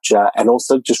capture, and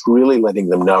also just really letting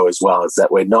them know as well is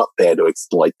that we're not there to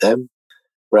exploit them,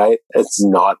 right? It's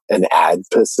not an ad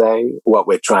per se. What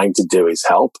we're trying to do is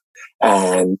help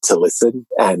and to listen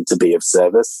and to be of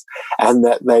service, and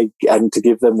to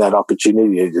give them that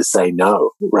opportunity to say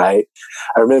no, right?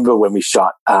 I remember when we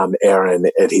shot Aaron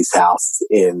at his house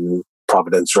in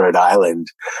Providence, Rhode Island,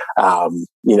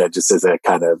 just as a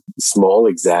kind of small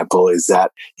example, is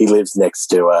that he lives next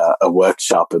to a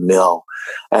workshop, a mill,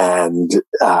 and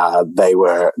they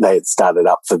had started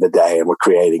up for the day and were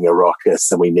creating a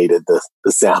ruckus, and we needed the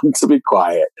sound to be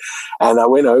quiet. And I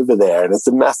went over there, and it's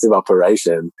a massive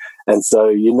operation, and so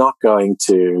you're not going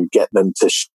to get them to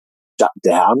shut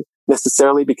down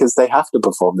necessarily because they have to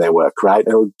perform their work, right?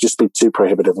 It would just be too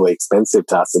prohibitively expensive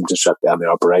to ask them to shut down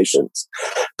their operations.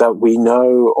 But we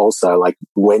know also, like,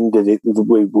 we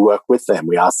work with them.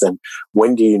 We ask them,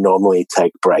 when do you normally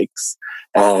take breaks?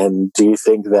 And do you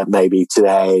think that maybe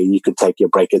today you could take your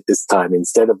break at this time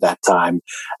instead of that time?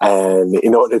 And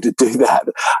in order to do that,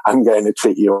 I'm going to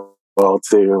treat you all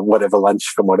to whatever lunch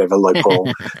from whatever local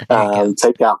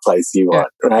takeout place you want,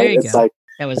 right? It's like,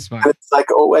 that was smart. It's like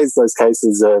always those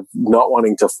cases of not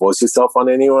wanting to force yourself on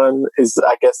anyone is,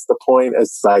 I guess, the point.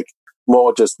 It's like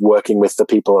more just working with the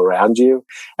people around you.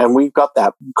 And we've got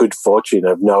that good fortune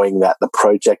of knowing that the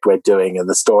project we're doing and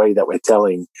the story that we're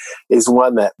telling is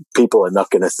one that people are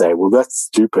not going to say, well, that's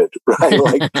stupid, right?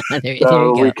 Like,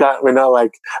 so we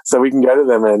can go to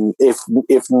them, and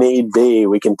if need be,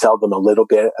 we can tell them a little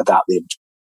bit about the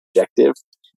objective,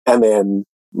 and then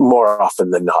more often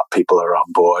than not, people are on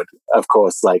board. Of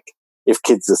course, like if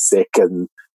kids are sick and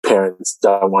parents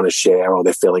don't want to share, or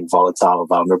they're feeling volatile or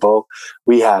vulnerable,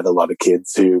 we had a lot of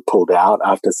kids who pulled out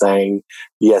after saying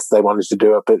yes, they wanted to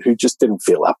do it, but who just didn't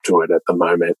feel up to it at the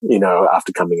moment,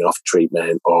 after coming off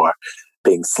treatment or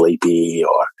being sleepy,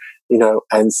 or,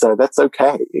 and so that's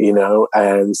okay,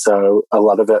 and so a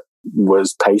lot of it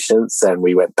was patience, and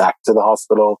we went back to the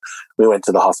hospital. We went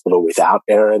to the hospital without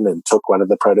Aaron and took one of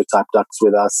the prototype ducks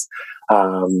with us,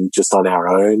 just on our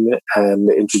own, and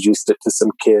introduced it to some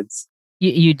kids.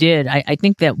 You did. I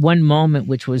think that one moment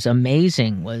which was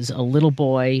amazing was a little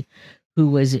boy who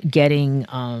was getting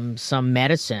some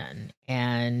medicine,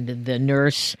 and the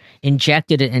nurse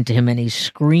injected it into him, and he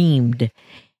screamed.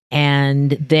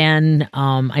 And then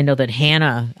I know that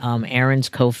Hannah, Aaron's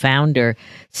co-founder,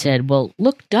 said, well,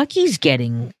 look, Ducky's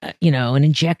getting, an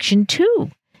injection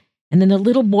too. And then the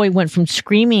little boy went from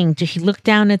screaming to, he looked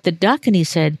down at the duck and he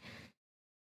said,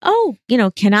 oh,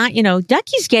 can I,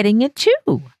 Ducky's getting it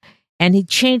too. And he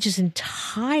changed his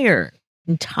entire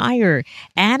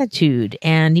attitude,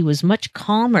 and he was much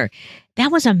calmer.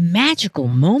 That was a magical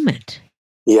moment.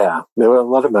 Yeah, there were a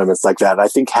lot of moments like that. I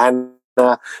think Hannah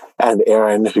and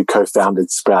Aaron, who co-founded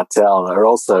Sproutel, are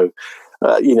also,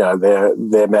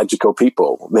 they're magical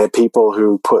people. They're people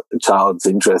who put a child's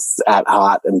interests at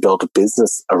heart and build a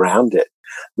business around it.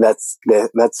 That's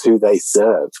who they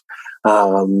serve.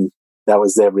 That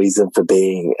was their reason for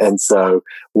being. And so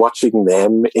watching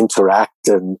them interact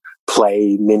and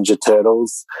play Ninja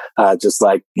Turtles, just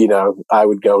like, I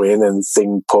would go in and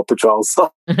sing Paw Patrol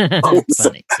songs.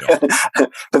 Funny, yeah.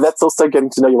 But that's also getting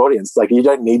to know your audience. Like, you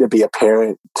don't need to be a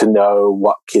parent to know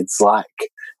what kids like.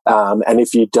 And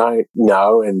if you don't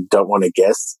know and don't want to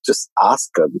guess, just ask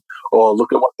them, or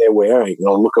look at what they're wearing,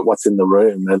 or look at what's in the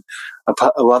room. And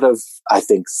a lot of, I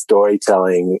think,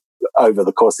 storytelling over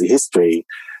the course of history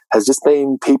has just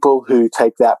been people who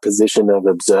take that position of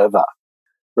observer,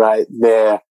 right?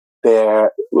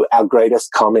 Our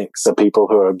greatest comics are people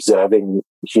who are observing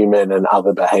human and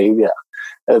other behavior.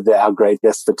 Our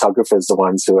greatest photographers are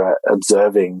ones who are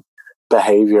observing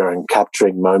behavior and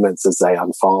capturing moments as they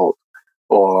unfold.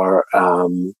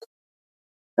 And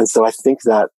so I think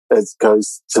that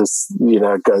goes to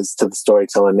the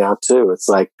storyteller now too. It's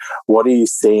like, what are you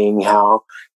seeing? How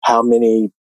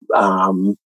many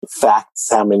facts?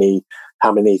 How many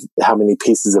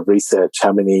pieces of research?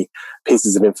 How many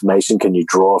pieces of information can you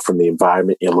draw from the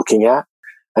environment you're looking at?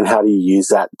 And how do you use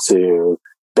that to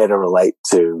better relate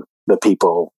to the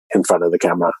people in front of the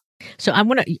camera? So I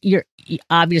want to. You're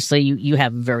obviously you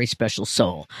have a very special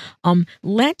soul.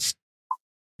 Let's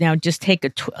now just take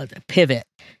a pivot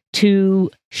to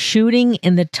shooting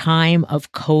in the time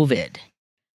of COVID.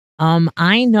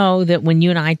 I know that when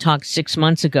you and I talked 6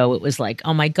 months ago, it was like,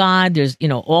 oh my God, there's,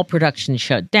 all production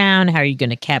shut down. How are you going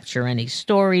to capture any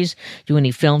stories, do any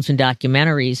films and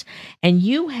documentaries? And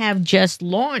you have just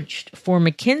launched for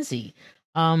McKinsey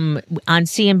on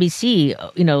CNBC,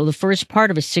 the first part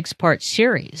of a 6-part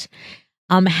series.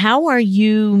 How are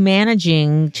you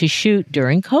managing to shoot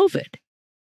during COVID?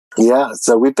 Yeah,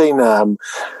 so we've been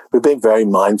very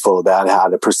mindful about how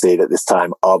to proceed at this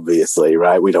time, obviously,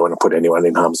 right? We don't want to put anyone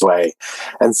in harm's way.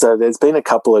 And so there's been a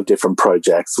couple of different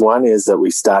projects. One is that we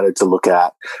started to look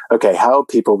at, okay, how are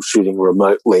people shooting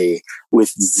remotely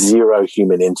with zero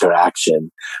human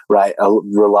interaction, right?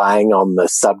 Relying on the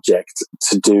subject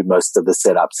to do most of the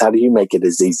setups. How do you make it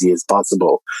as easy as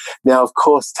possible? Now, of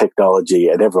course, technology,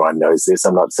 and everyone knows this,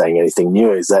 I'm not saying anything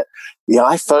new, is that the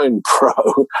iPhone Pro,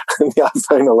 the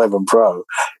iPhone 11 Pro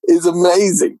is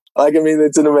amazing. Like, I mean,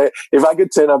 it's an amazing, if I could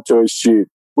turn up to a shoot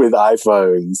with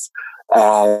iPhones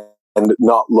and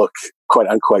not look quote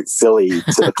unquote silly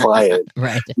to the client,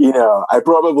 right. I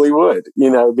probably would,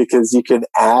 because you can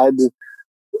add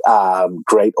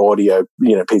great audio,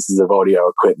 pieces of audio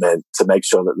equipment to make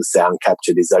sure that the sound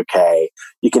captured is okay.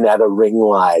 You can add a ring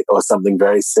light or something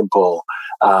very simple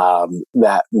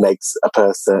that makes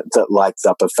that lights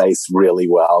up a face really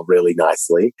well, really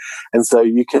nicely. And so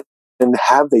you can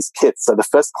have these kits. So the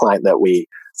first client that we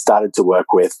started to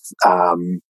work with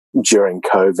during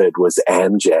COVID was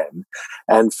Amgen.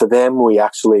 And for them, we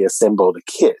actually assembled a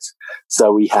kit.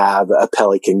 So we have a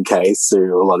Pelican case,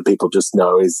 who a lot of people just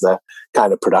know is the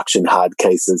kind of production hard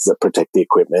cases that protect the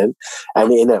equipment.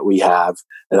 And in it, we have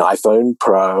an iPhone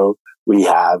Pro, we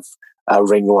have a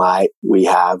ring light, we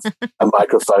have a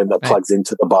microphone that plugs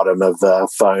into the bottom of the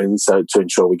phone, so to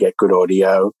ensure we get good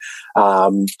audio.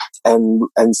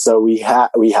 And so we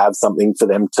have something for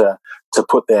them to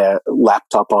put their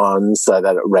laptop on so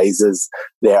that it raises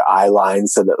their eye line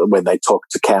so that when they talk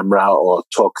to camera or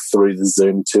talk through the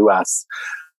Zoom to us,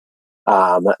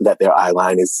 that their eye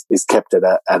line is kept at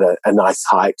a nice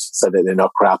height so that they're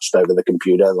not crouched over the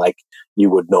computer like you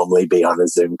would normally be on a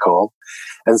Zoom call.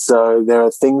 And so there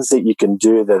are things that you can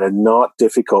do that are not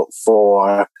difficult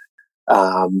for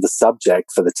the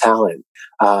subject, for the talent.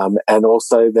 And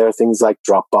also there are things like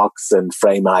Dropbox and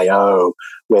Frame.io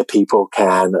where people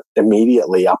can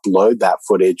immediately upload that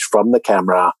footage from the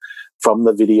camera, from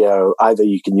the video. Either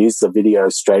you can use the video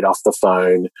straight off the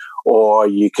phone, or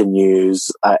you can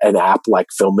use an app like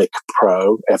Filmic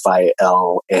Pro,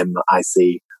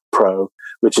 Filmic Pro,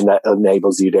 which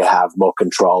enables you to have more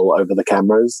control over the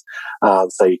cameras.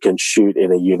 So you can shoot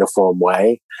in a uniform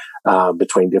way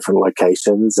between different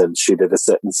locations and shoot at a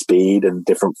certain speed and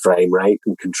different frame rate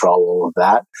and control all of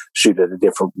that. Shoot at a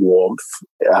different warmth,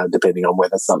 depending on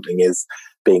whether something is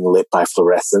being lit by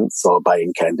fluorescence or by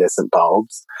incandescent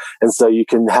bulbs. And so you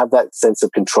can have that sense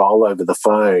of control over the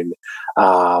phone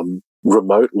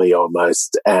remotely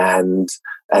almost, and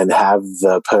have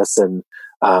the person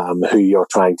who you're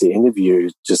trying to interview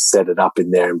just set it up in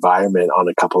their environment on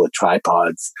a couple of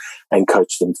tripods and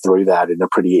coach them through that in a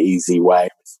pretty easy way.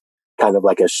 Kind of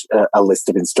like a list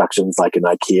of instructions, like an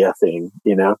IKEA thing,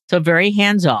 So very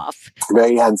hands-off.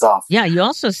 Very hands-off. Yeah, you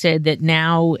also said that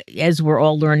now, as we're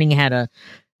all learning how to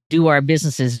do our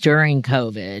businesses during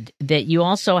COVID, that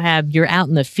you're out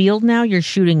in the field now. You're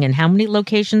shooting in how many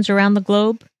locations around the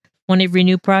globe? One of your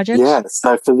new projects? Yeah,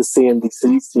 so for the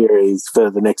CNBC series,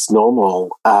 for The Next Normal,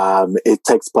 it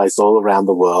takes place all around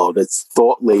the world. It's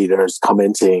thought leaders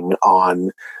commenting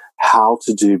on how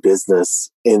to do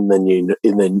business in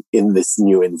this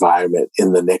new environment,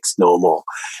 in the next normal.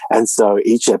 And so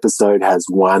each episode has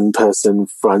one person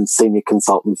from senior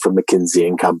consultant from McKinsey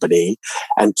and Company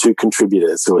and two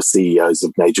contributors who are CEOs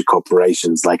of major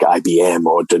corporations like IBM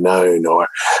or Danone or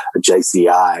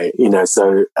JCI.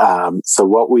 So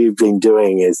what we've been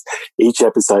doing is each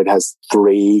episode has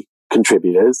three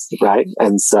contributors, right?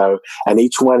 And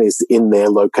each one is in their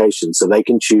location, so they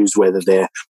can choose whether they're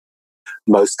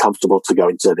most comfortable to go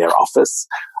into their office.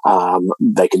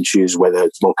 They can choose whether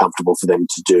it's more comfortable for them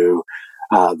to do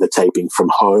the taping from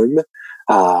home.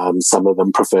 Some of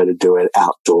them prefer to do it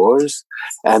outdoors.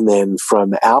 And then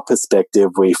from our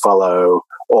perspective, we follow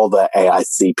all the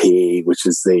AICP, which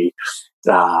is the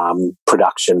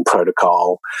production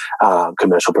protocol,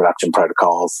 commercial production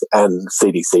protocols, and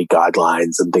CDC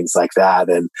guidelines and things like that.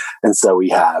 And so we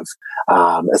have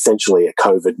essentially a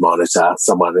COVID monitor.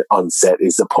 Someone on set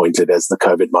is appointed as the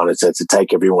COVID monitor to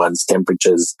take everyone's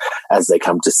temperatures as they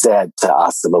come to set, to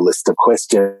ask them a list of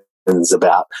questions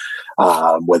about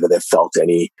whether they've felt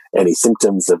any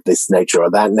symptoms of this nature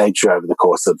or that nature over the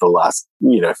course of the last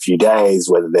few days,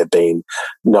 whether they've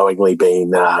knowingly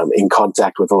been in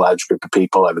contact with a large group of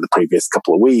people over the previous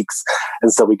couple of weeks.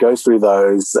 And so we go through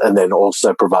those and then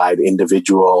also provide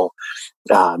individual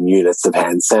units of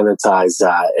hand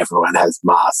sanitizer. Everyone has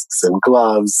masks and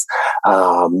gloves.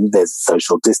 There's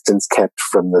social distance kept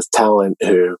from the talent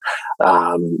who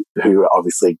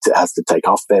obviously has to take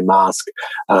off their mask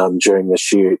during the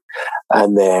shoot.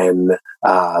 And then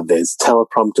there's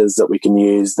teleprompters that we can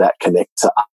use that connect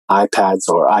to iPads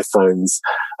or iPhones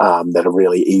that are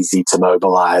really easy to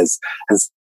mobilize. And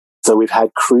so we've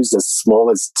had crews as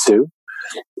small as 2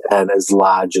 and as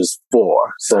large as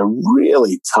 4. So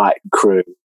really tight crew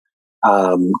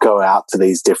go out to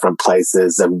these different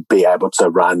places and be able to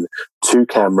run 2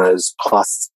 cameras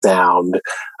plus sound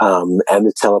and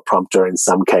a teleprompter in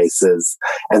some cases.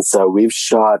 And so we've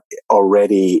shot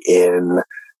already in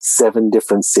 7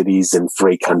 different cities in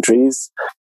 3 countries.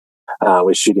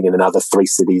 We're shooting in another 3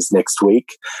 cities next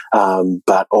week,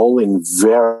 but all in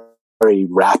very, very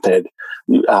rapid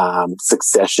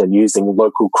succession, using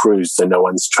local crews so no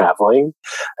one's traveling.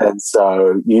 And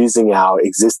so using our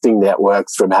existing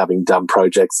networks from having done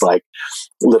projects like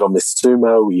Little Miss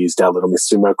Sumo, we used our Little Miss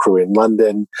Sumo crew in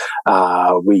London.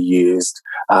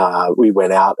 We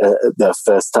went out the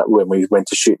first time when we went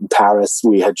to shoot in Paris,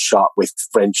 we had shot with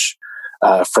French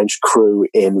crew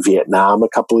in Vietnam a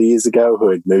couple of years ago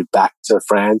who had moved back to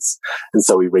France. And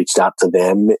so we reached out to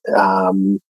them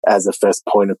as a first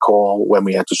point of call when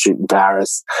we had to shoot in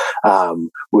Paris.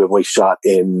 When we shot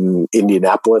in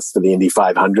Indianapolis for the Indy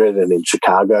 500 and in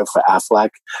Chicago for Aflac,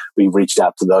 we reached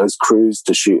out to those crews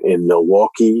to shoot in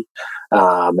Milwaukee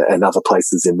and other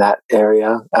places in that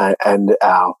area. And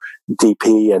our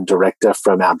DP and director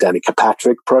from our Danica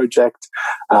Patrick project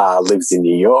lives in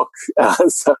New York.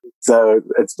 So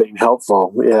it's been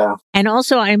helpful. Yeah. And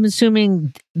also, I'm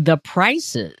assuming the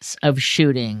prices of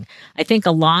shooting. I think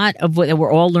a lot of what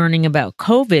we're all learning about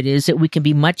COVID is that we can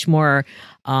be much more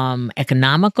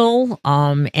economical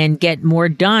and get more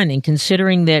done. And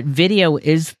considering that video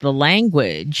is the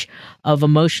language of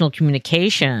emotional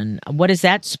communication, what does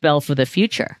that spell for the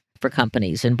future for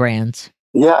companies and brands?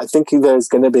 Yeah, I think there's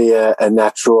going to be a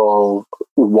natural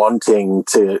wanting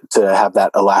to have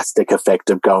that elastic effect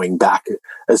of going back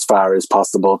as far as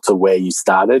possible to where you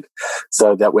started,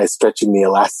 so that we're stretching the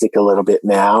elastic a little bit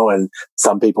now, and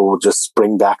some people will just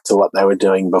spring back to what they were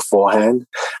doing beforehand.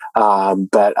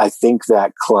 But I think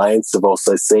that clients have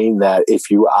also seen that if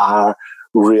you are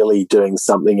really doing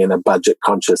something in a budget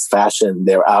conscious fashion,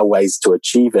 there are ways to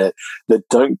achieve it that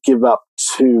don't give up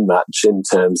too much in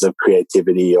terms of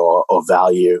creativity or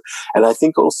value. And I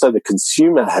think also the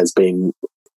consumer has been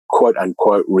quote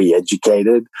unquote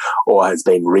re-educated or has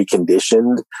been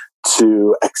reconditioned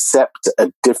to accept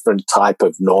a different type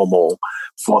of normal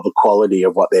for the quality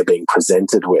of what they're being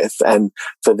presented with. And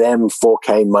for them,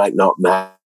 4K might not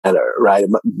matter, right?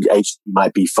 HD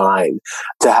might be fine.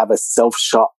 To have a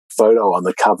self-shot photo on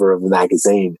the cover of a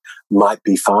magazine might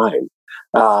be fine.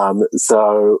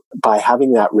 So by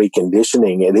having that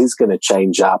reconditioning, it is going to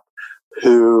change up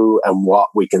who and what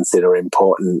we consider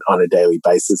important on a daily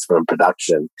basis from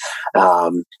production.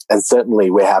 And certainly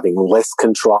we're having less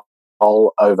control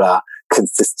over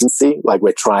consistency. Like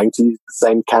we're trying to use the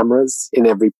same cameras in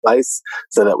every place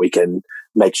so that we can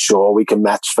make sure we can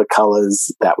match for colors,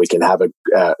 that we can have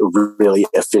a really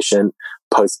efficient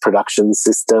post-production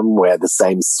system where the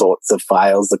same sorts of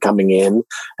files are coming in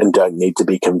and don't need to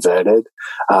be converted.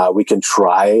 We can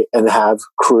try and have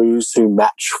crews who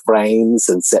match frames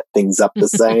and set things up the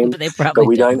same, but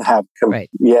we don't have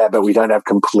but we don't have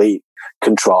complete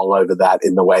control over that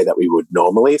in the way that we would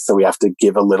normally. So we have to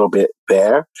give a little bit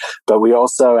there, but we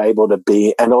also are able to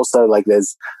be, and also like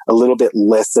there's a little bit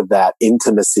less of that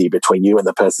intimacy between you and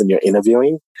the person you're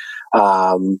interviewing,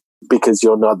 because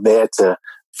you're not there to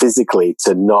physically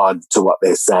to nod to what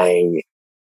they're saying,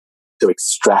 to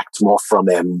extract more from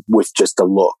them with just a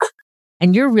look.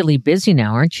 And you're really busy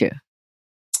now, aren't you?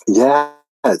 Yeah,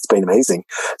 it's been amazing.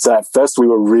 So at first we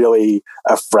were really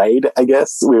afraid, I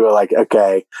guess. We were like,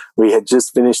 okay, we had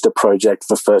just finished a project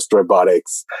for First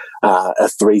Robotics, a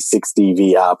 360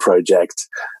 VR project.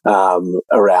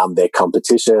 around their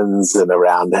competitions and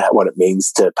around what it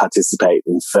means to participate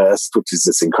in FIRST, which is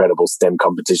this incredible STEM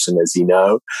competition, as you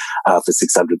know, for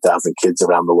 600,000 kids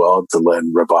around the world to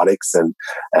learn robotics and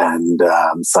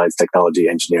science, technology,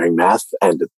 engineering, math,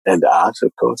 and art,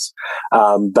 of course.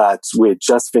 But we had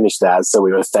just finished that, so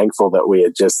we were thankful that we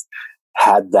had just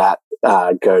had that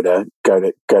go to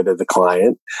the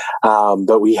client.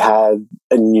 But we had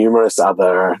numerous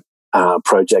other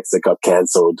projects that got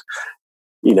cancelled,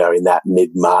 in that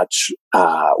mid-March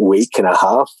week and a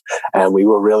half. And we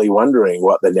were really wondering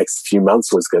what the next few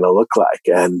months was going to look like.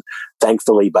 And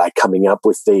thankfully, by coming up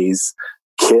with these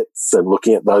kits and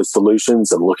looking at those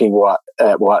solutions and looking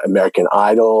at what American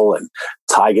Idol and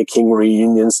Tiger King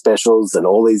reunion specials and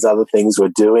all these other things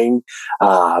were doing,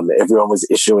 everyone was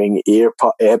issuing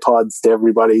AirPods to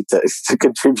everybody to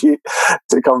contribute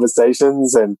to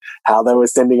conversations, and how they were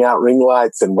sending out ring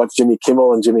lights, and what Jimmy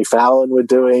Kimmel and Jimmy Fallon were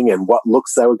doing, and what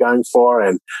looks they were going for,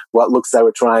 and what looks they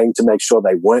were trying to make sure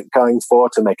they weren't going for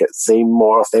to make it seem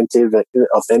more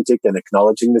authentic and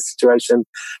acknowledging the situation.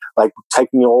 Like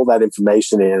taking all that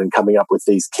information in and coming up with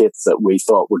these kits that we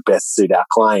thought would best suit our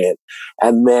client.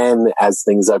 And then as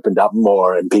things opened up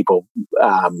more and people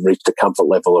reached a comfort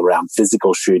level around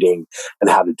physical shooting and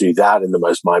how to do that in the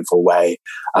most mindful way,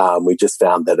 we just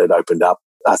found that it opened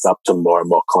us up to more and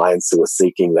more clients who were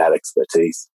seeking that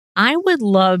expertise. I would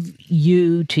love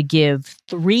you to give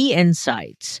 3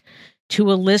 insights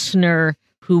to a listener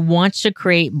who wants to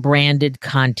create branded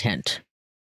content.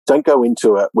 Don't go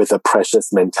into it with a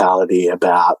precious mentality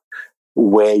about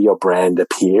where your brand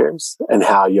appears and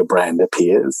how your brand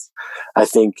appears. I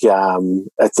think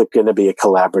it's going to be a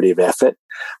collaborative effort.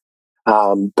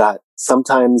 But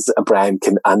sometimes a brand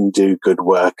can undo good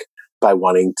work by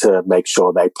wanting to make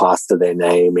sure they plaster their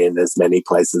name in as many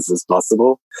places as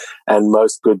possible. And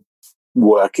most good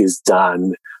work is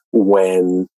done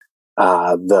when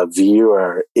the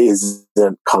viewer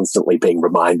isn't constantly being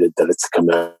reminded that it's a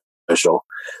commercial.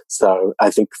 So I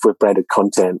think with branded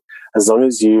content, as long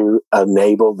as you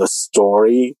enable the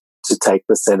story to take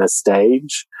the center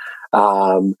stage,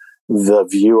 the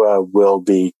viewer will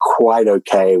be quite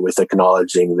okay with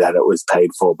acknowledging that it was paid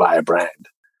for by a brand.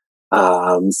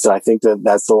 So I think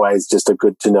that's always just a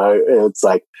good to know. It's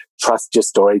like, trust your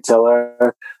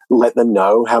storyteller. Let them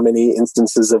know how many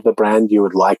instances of the brand you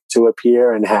would like to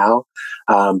appear and how,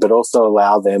 but also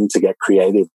allow them to get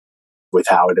creative with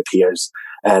how it appears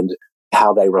and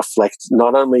how they reflect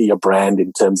not only your brand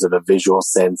in terms of a visual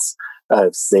sense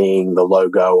of seeing the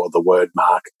logo or the word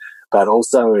mark, but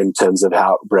also in terms of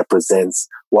how it represents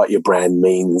what your brand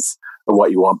means and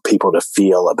what you want people to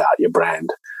feel about your brand.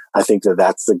 I think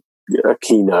that's a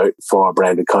keynote for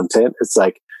branded content. It's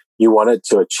like you want it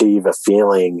to achieve a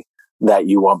feeling that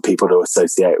you want people to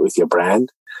associate with your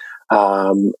brand.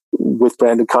 With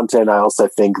branded content, I also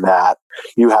think that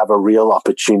you have a real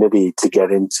opportunity to get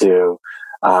into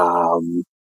the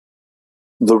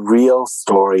real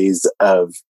stories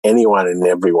of anyone and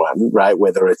everyone, right?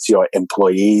 Whether it's your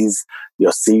employees,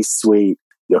 your C-suite,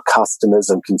 your customers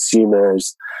and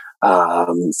consumers.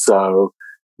 So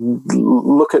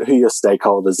look at who your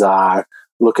stakeholders are,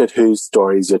 look at whose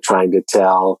stories you're trying to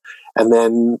tell. And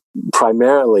then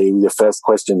primarily your first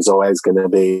question is always going to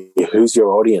be, who's your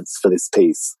audience for this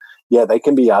piece? Yeah, they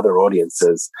can be other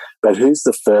audiences, but who's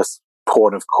the first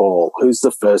port of call? Who's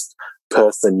the first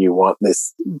person you want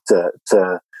this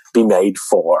to be made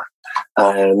for?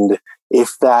 And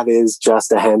if that is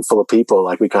just a handful of people,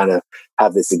 like we kind of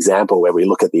have this example where we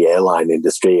look at the airline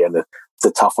industry, and it's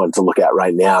a tough one to look at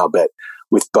right now, but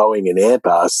with Boeing and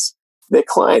Airbus, their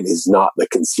client is not the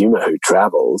consumer who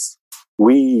travels.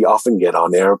 We often get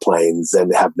on airplanes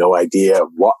and have no idea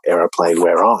what airplane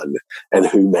we're on and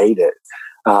who made it.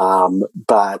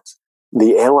 But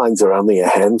the airlines are only a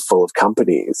handful of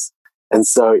companies. And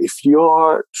so if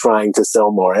you're trying to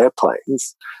sell more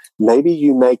airplanes, maybe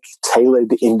you make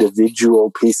tailored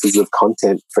individual pieces of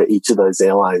content for each of those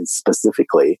airlines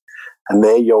specifically. And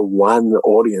they're your one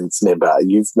audience member.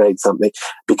 You've made something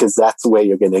because that's where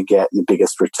you're going to get the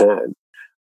biggest return.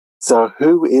 So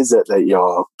who is it that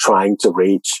you're trying to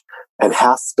reach, and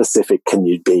how specific can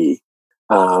you be?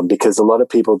 Because a lot of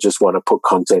people just want to put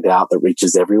content out that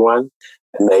reaches everyone,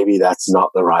 and maybe that's not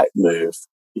the right move.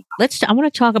 I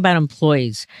want to talk about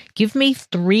employees. Give me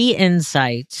 3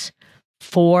 insights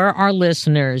for our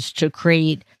listeners to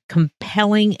create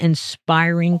compelling,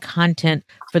 inspiring content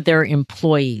for their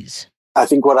employees. I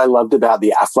think what I loved about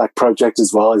the Aflac project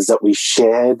as well is that we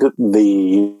shared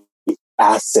the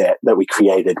asset that we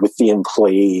created with the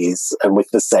employees and with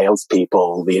the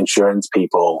salespeople, the insurance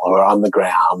people who are on the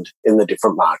ground in the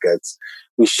different markets.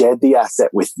 We shared the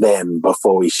asset with them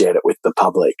before we shared it with the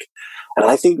public. And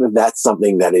I think that that's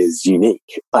something that is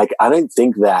unique. Like, I don't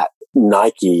think that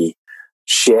Nike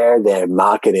share their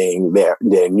marketing, their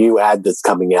new ad that's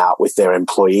coming out with their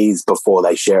employees before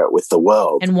they share it with the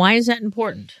world. And why is that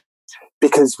important?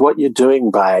 Because what you're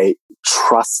doing by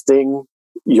trusting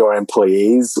your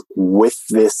employees with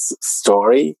this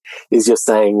story is you're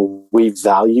saying, we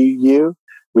value you.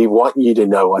 We want you to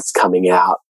know what's coming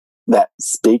out that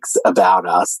speaks about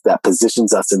us, that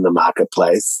positions us in the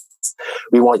marketplace.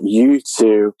 We want you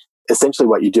to, essentially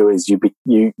what you do is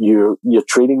you're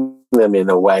treating them in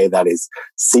a way that is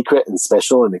secret and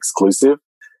special and exclusive.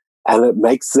 And it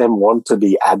makes them want to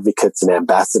be advocates and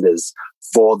ambassadors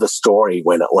for the story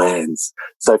when it lands.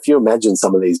 So if you imagine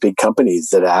some of these big companies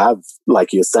that have,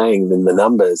 like you're saying in the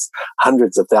numbers,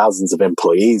 hundreds of thousands of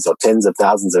employees or tens of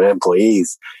thousands of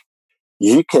employees,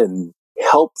 you can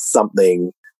help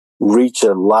something reach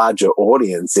a larger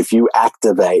audience if you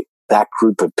activate that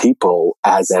group of people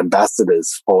as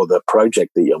ambassadors for the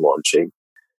project that you're launching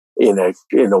in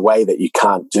a way that you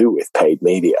can't do with paid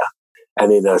media,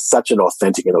 and in such an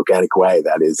authentic and organic way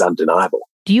that is undeniable.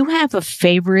 Do you have a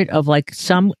favorite of, like,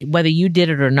 some, whether you did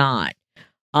it or not,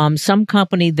 some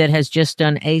company that has just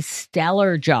done a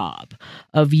stellar job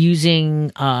of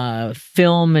using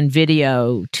film and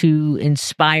video to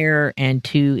inspire and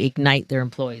to ignite their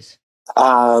employees?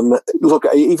 Look,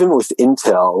 even with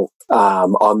Intel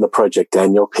on the Project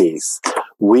Daniel piece,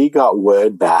 we got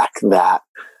word back that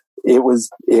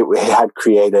it had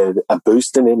created a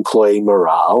boost in employee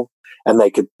morale, and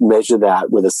they could measure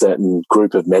that with a certain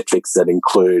group of metrics that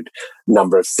include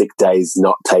number of sick days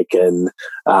not taken,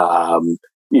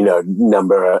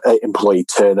 number of employee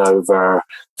turnover,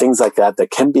 things like that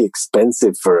can be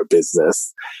expensive for a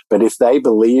business. But if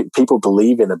people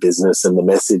believe in a business and the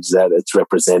message that it's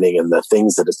representing and the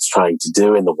things that it's trying to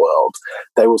do in the world,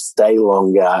 they will stay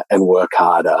longer and work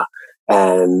harder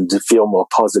and feel more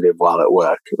positive while at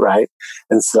work, right?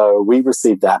 And so we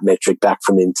received that metric back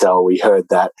from Intel. We heard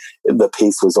that the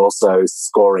piece was also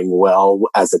scoring well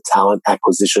as a talent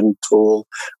acquisition tool,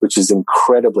 which is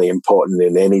incredibly important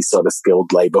in any sort of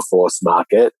skilled labor force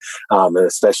market, and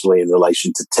especially in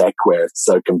relation to tech, where it's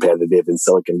so competitive in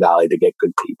Silicon Valley to get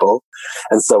good people.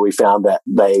 And so we found that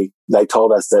they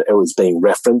told us that it was being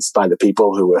referenced by the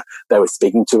people they were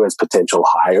speaking to as potential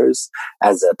hires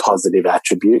as a positive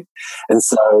attribute. And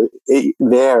so it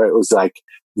was like,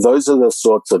 those are the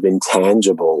sorts of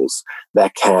intangibles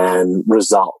that can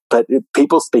result. But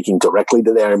people speaking directly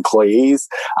to their employees,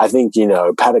 I think,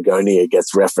 Patagonia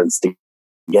gets referenced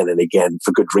again and again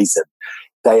for good reason.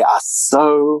 They are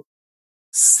so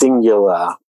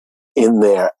singular in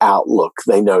their outlook.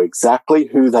 They know exactly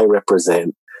who they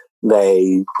represent.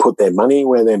 They put their money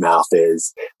where their mouth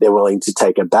is. They're willing to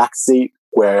take a backseat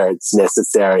where it's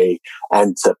necessary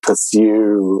and to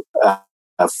pursue a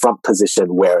front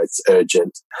position where it's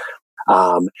urgent.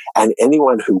 And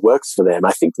anyone who works for them,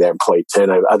 I think their employee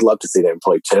turnover, I'd love to see their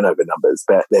employee turnover numbers,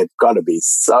 but they've got to be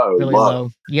so really low.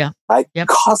 Yeah. Right? Yep.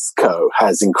 Costco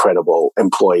has incredible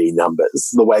employee numbers,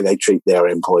 the way they treat their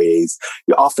employees.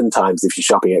 Oftentimes, if you're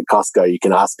shopping at Costco, you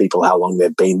can ask people how long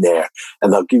they've been there,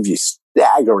 and they'll give you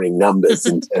staggering numbers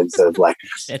in terms of like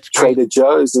Trader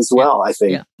Joe's as well. I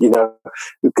think,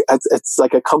 it's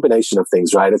like a combination of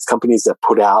things, right? It's companies that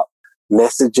put out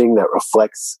messaging that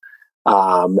reflects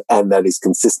and that is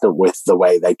consistent with the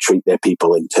way they treat their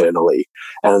people internally.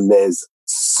 And there's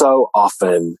so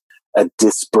often a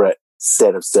disparate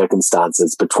set of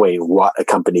circumstances between what a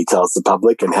company tells the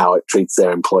public and how it treats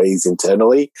their employees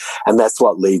internally. And that's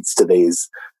what leads to these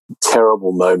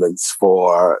terrible moments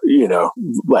for,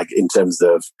 like in terms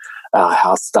of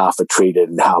how staff are treated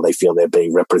and how they feel they're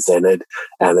being represented.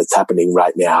 And it's happening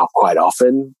right now quite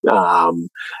often. And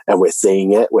we're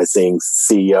seeing it. We're seeing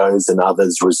CEOs and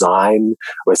others resign.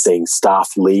 We're seeing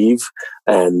staff leave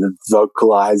and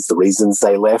vocalize the reasons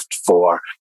they left for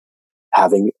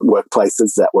having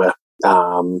workplaces that were,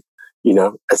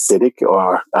 acidic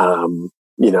or,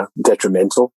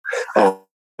 detrimental.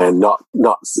 And not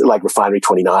like Refinery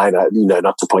 29,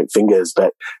 not to point fingers,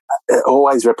 but it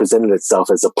always represented itself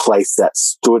as a place that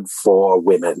stood for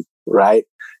women, right?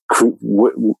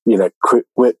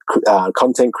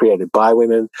 Content created by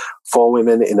women, for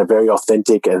women in a very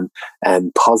authentic and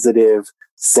positive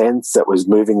sense that was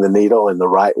moving the needle in the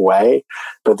right way.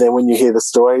 But then when you hear the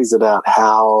stories about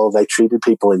how they treated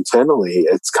people internally,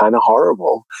 it's kind of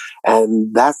horrible.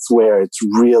 And that's where it's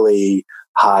really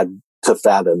hard to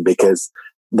fathom, because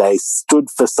they stood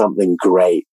for something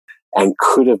great and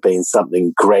could have been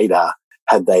something greater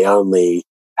had they only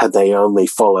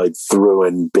followed through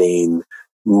and been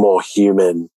more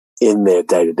human in their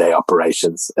day-to-day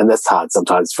operations. And that's hard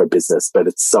sometimes for business, but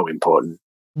it's so important.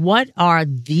 What are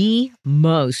the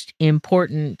most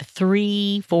important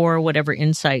 3, 4, whatever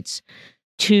insights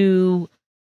to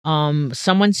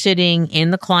someone sitting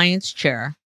in the client's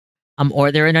chair,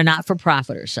 or they're in a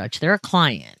not-for-profit or such, they're a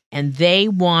client, and they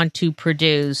want to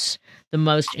produce the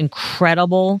most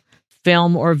incredible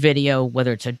film or video,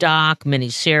 whether it's a doc,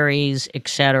 miniseries,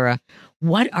 etc.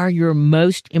 What are your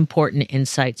most important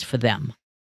insights for them?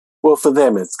 Well, for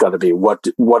them, it's got to be what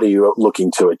are you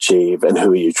looking to achieve and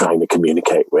who are you trying to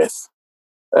communicate with?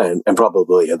 And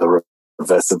probably the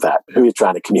reverse of that. Who are you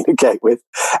trying to communicate with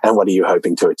and what are you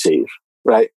hoping to achieve?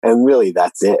 Right? And really,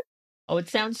 that's it. Oh, it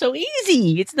sounds so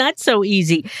easy. It's not so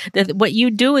easy. What you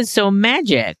do is so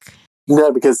magic.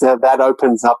 No, because that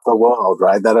opens up the world,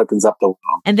 right? That opens up the world.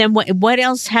 And then what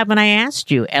else haven't I asked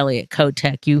you, Elliot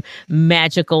Kotek, you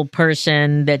magical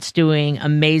person that's doing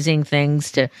amazing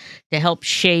things to help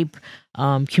shape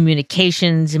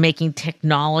communications, making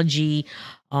technology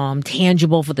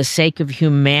tangible for the sake of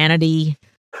humanity?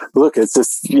 Look, it's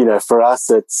just, for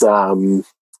us, it's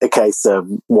a case of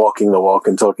walking the walk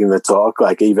and talking the talk,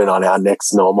 like even on our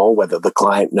next normal, whether the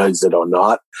client knows it or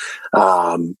not.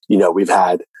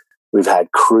 We've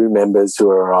had crew members who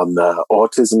are on the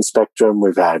autism spectrum.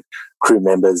 We've had crew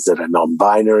members that are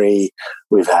non-binary.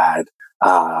 We've had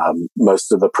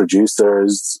most of the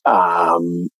producers.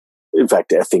 In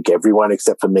fact, I think everyone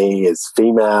except for me is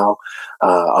female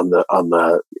on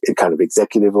the kind of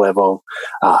executive level.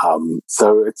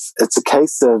 So it's a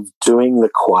case of doing the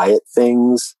quiet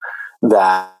things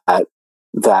that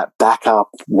back up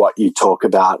what you talk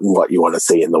about and what you want to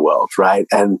see in the world, right?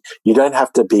 And you don't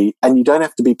have to be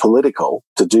political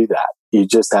to do that. You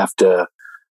just have to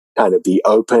kind of be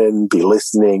open, be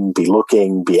listening, be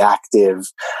looking, be active.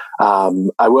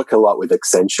 I work a lot with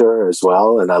Accenture as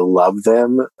well, and I love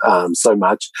them so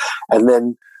much. And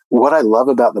then what I love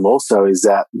about them also is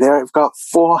that they've got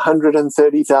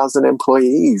 430,000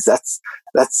 employees. That's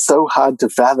so hard to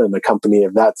fathom, a company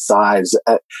of that size.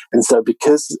 And so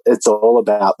because it's all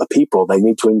about the people, they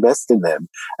need to invest in them.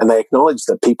 And they acknowledge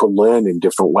that people learn in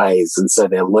different ways. And so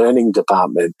their learning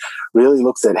department really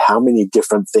looks at how many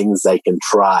different things they can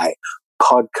try.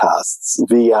 Podcasts,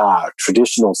 VR,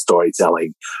 traditional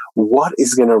storytelling. What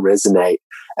is going to resonate?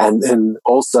 And then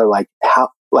also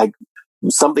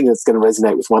something that's going to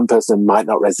resonate with one person might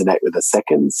not resonate with a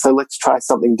second. So let's try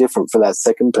something different for that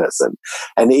second person.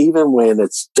 And even when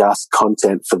it's just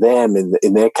content for them,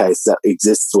 in their case, that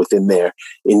exists within their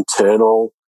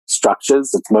internal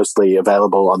structures, it's mostly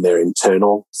available on their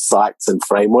internal sites and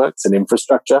frameworks and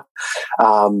infrastructure.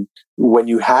 When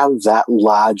you have that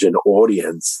large an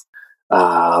audience,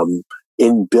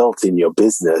 inbuilt in your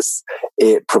business,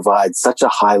 it provides such a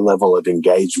high level of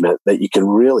engagement that you can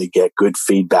really get good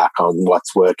feedback on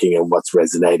what's working and what's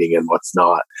resonating and what's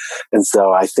not. And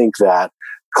so I think that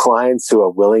clients who are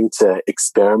willing to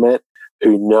experiment,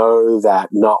 who know that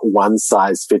not one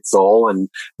size fits all, and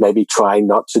maybe try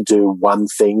not to do one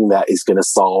thing that is going to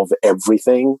solve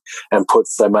everything and put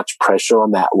so much pressure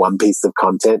on that one piece of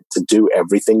content to do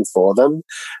everything for them,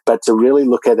 but to really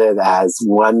look at it as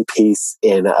one piece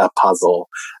in a puzzle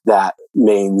that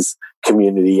means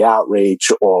community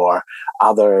outreach or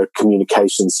other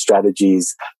communication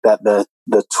strategies, that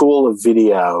the tool of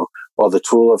video or the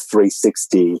tool of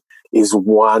 360 is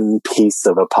one piece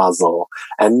of a puzzle,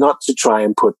 and not to try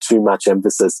and put too much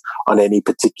emphasis on any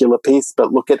particular piece,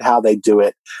 but look at how they do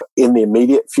it in the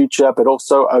immediate future, but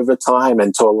also over time,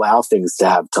 and to allow things to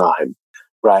have time,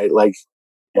 right?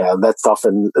 That's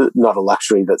often not a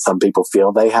luxury that some people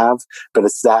feel they have, but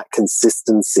it's that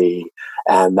consistency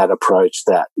and that approach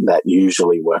that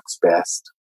usually works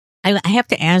best. I have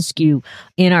to ask you,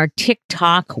 in our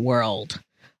TikTok world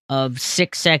of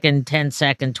 6-second,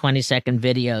 10-second, 20-second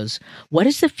videos, what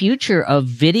is the future of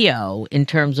video in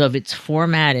terms of its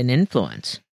format and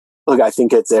influence? Look, I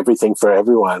think it's everything for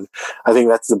everyone. I think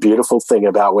that's the beautiful thing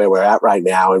about where we're at right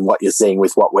now and what you're seeing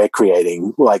with what we're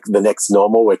creating. Like the next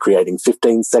normal, we're creating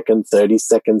 15-second,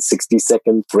 30-second,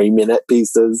 60-second, 3-minute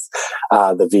pieces.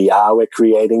 The VR we're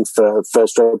creating for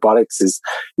First Robotics is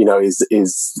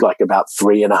like about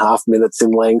 3.5 minutes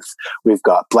in length. We've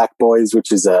got Black Boys,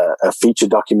 which is a feature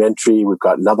documentary. We've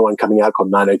got another one coming out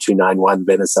called 90291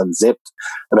 Venice Unzipped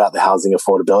about the housing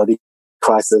affordability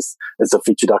crisis. It's a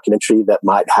feature documentary that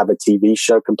might have a TV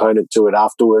show component to it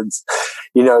afterwards.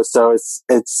 So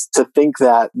it's to think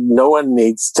that no one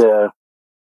needs to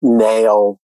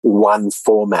nail one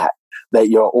format, that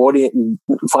your audience,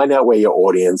 find out where your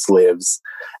audience lives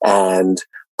and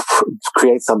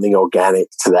create something organic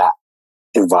to that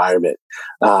environment.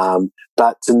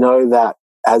 But to know that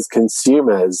as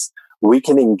consumers, we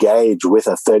can engage with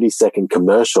a 30-second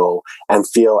commercial and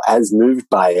feel as moved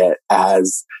by it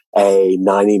as a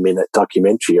 90-minute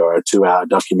documentary or a 2-hour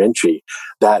documentary,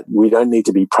 that we don't need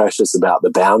to be precious about the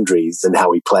boundaries and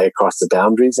how we play across the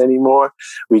boundaries anymore.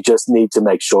 We just need to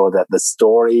make sure that the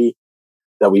story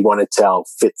that we want to tell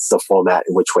fits the format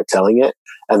in which we're telling it,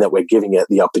 and that we're giving it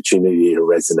the opportunity to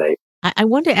resonate. I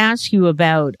want to ask you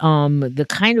about the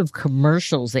kind of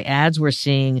commercials, the ads we're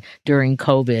seeing during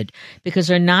COVID, because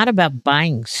they're not about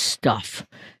buying stuff.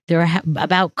 They're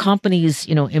about companies,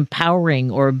 empowering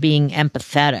or being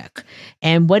empathetic.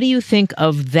 And what do you think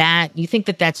of that? You think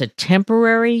that that's a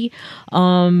temporary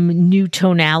new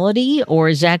tonality, or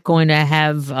is that going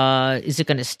to is it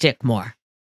going to stick more?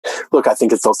 Look, I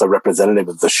think it's also representative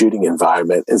of the shooting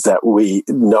environment, is that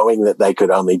knowing that they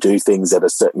could only do things at a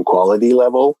certain quality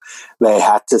level, they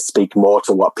had to speak more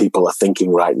to what people are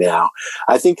thinking right now.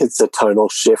 I think it's a tonal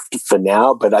shift for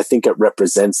now, but I think it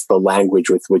represents the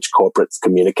language with which corporates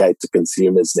communicate to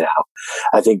consumers now.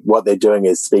 I think what they're doing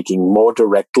is speaking more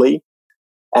directly,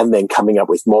 and then coming up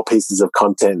with more pieces of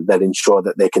content that ensure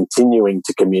that they're continuing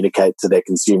to communicate to their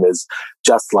consumers,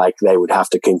 just like they would have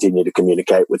to continue to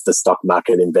communicate with the stock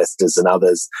market investors and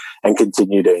others, and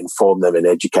continue to inform them and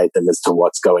educate them as to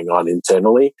what's going on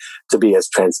internally, to be as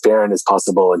transparent as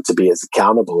possible and to be as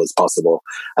accountable as possible.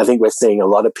 I think we're seeing a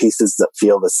lot of pieces that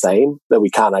feel the same, that we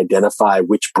can't identify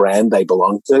which brand they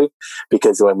belong to,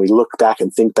 because when we look back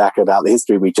and think back about the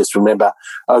history, we just remember,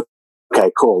 okay,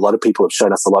 cool. A lot of people have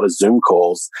shown us a lot of Zoom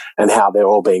calls and how they're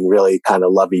all being really kind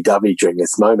of lovey-dovey during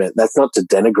this moment. That's not to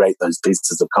denigrate those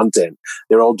pieces of content.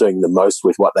 They're all doing the most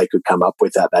with what they could come up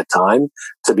with at that time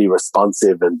to be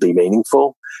responsive and be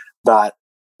meaningful. But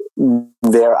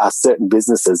there are certain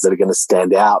businesses that are going to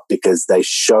stand out because they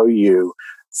show you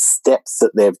steps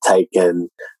that they've taken,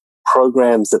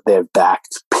 programs that they've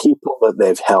backed, people that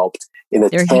they've helped in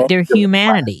their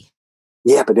humanity.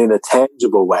 Yeah, but in a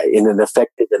tangible way, in an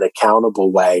effective and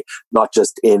accountable way, not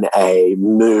just in a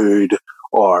mood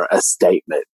or a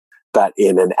statement, but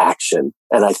in an action.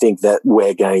 And I think that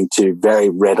we're going to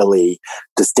very readily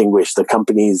distinguish the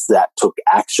companies that took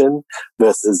action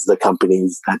versus the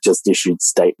companies that just issued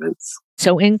statements.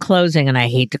 So in closing, and I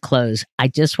hate to close, I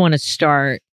just want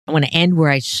to end where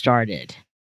I started.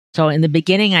 So in the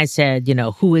beginning, I said,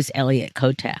 who is Elliot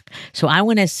Kotek? So I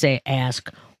want to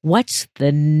ask, what's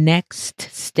the next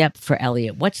step for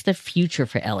Elliot? What's the future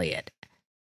for Elliot?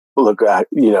 Look,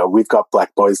 we've got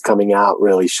Black Boys coming out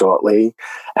really shortly,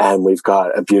 and we've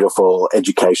got a beautiful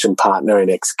education partner in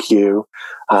XQ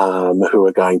who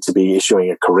are going to be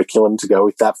issuing a curriculum to go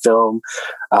with that film.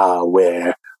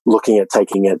 We're looking at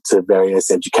taking it to various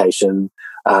education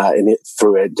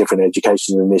through different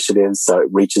education initiatives so it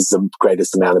reaches the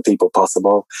greatest amount of people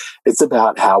possible. It's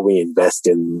about how we invest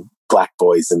in Black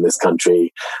boys in this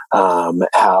country,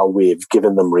 how we've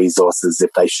given them resources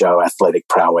if they show athletic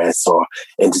prowess or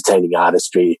entertaining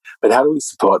artistry, but how do we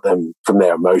support them from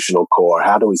their emotional core?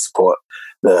 How do we support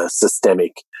the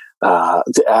systemic, how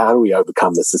do we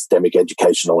overcome the systemic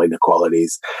educational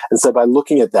inequalities? And so by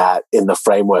looking at that in the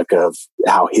framework of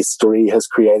how history has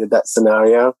created that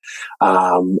scenario,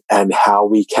 and how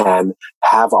we can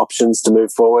have options to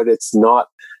move forward, it's not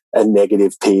a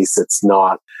negative piece. It's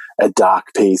not a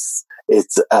dark piece.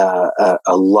 It's a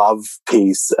love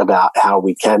piece about how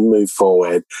we can move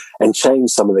forward and change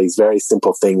some of these very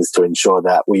simple things to ensure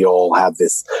that we all have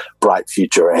this bright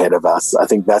future ahead of us. I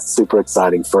think that's super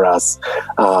exciting for us.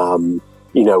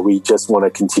 We just want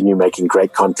to continue making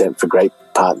great content for great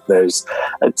partners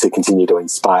to continue to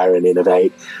inspire and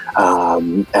innovate.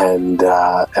 And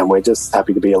we're just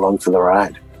happy to be along for the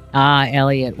ride.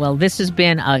 Elliot, well, this has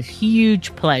been a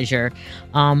huge pleasure.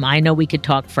 I know we could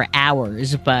talk for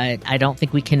hours, but I don't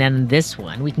think we can end this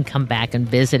one. We can come back and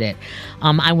visit it.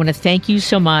 I want to thank you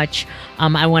so much.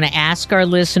 I want to ask our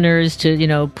listeners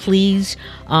to, please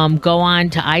go on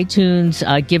to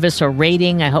iTunes, give us a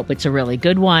rating. I hope it's a really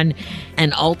good one.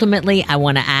 And ultimately, I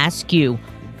want to ask you,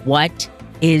 what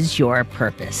is your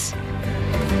purpose?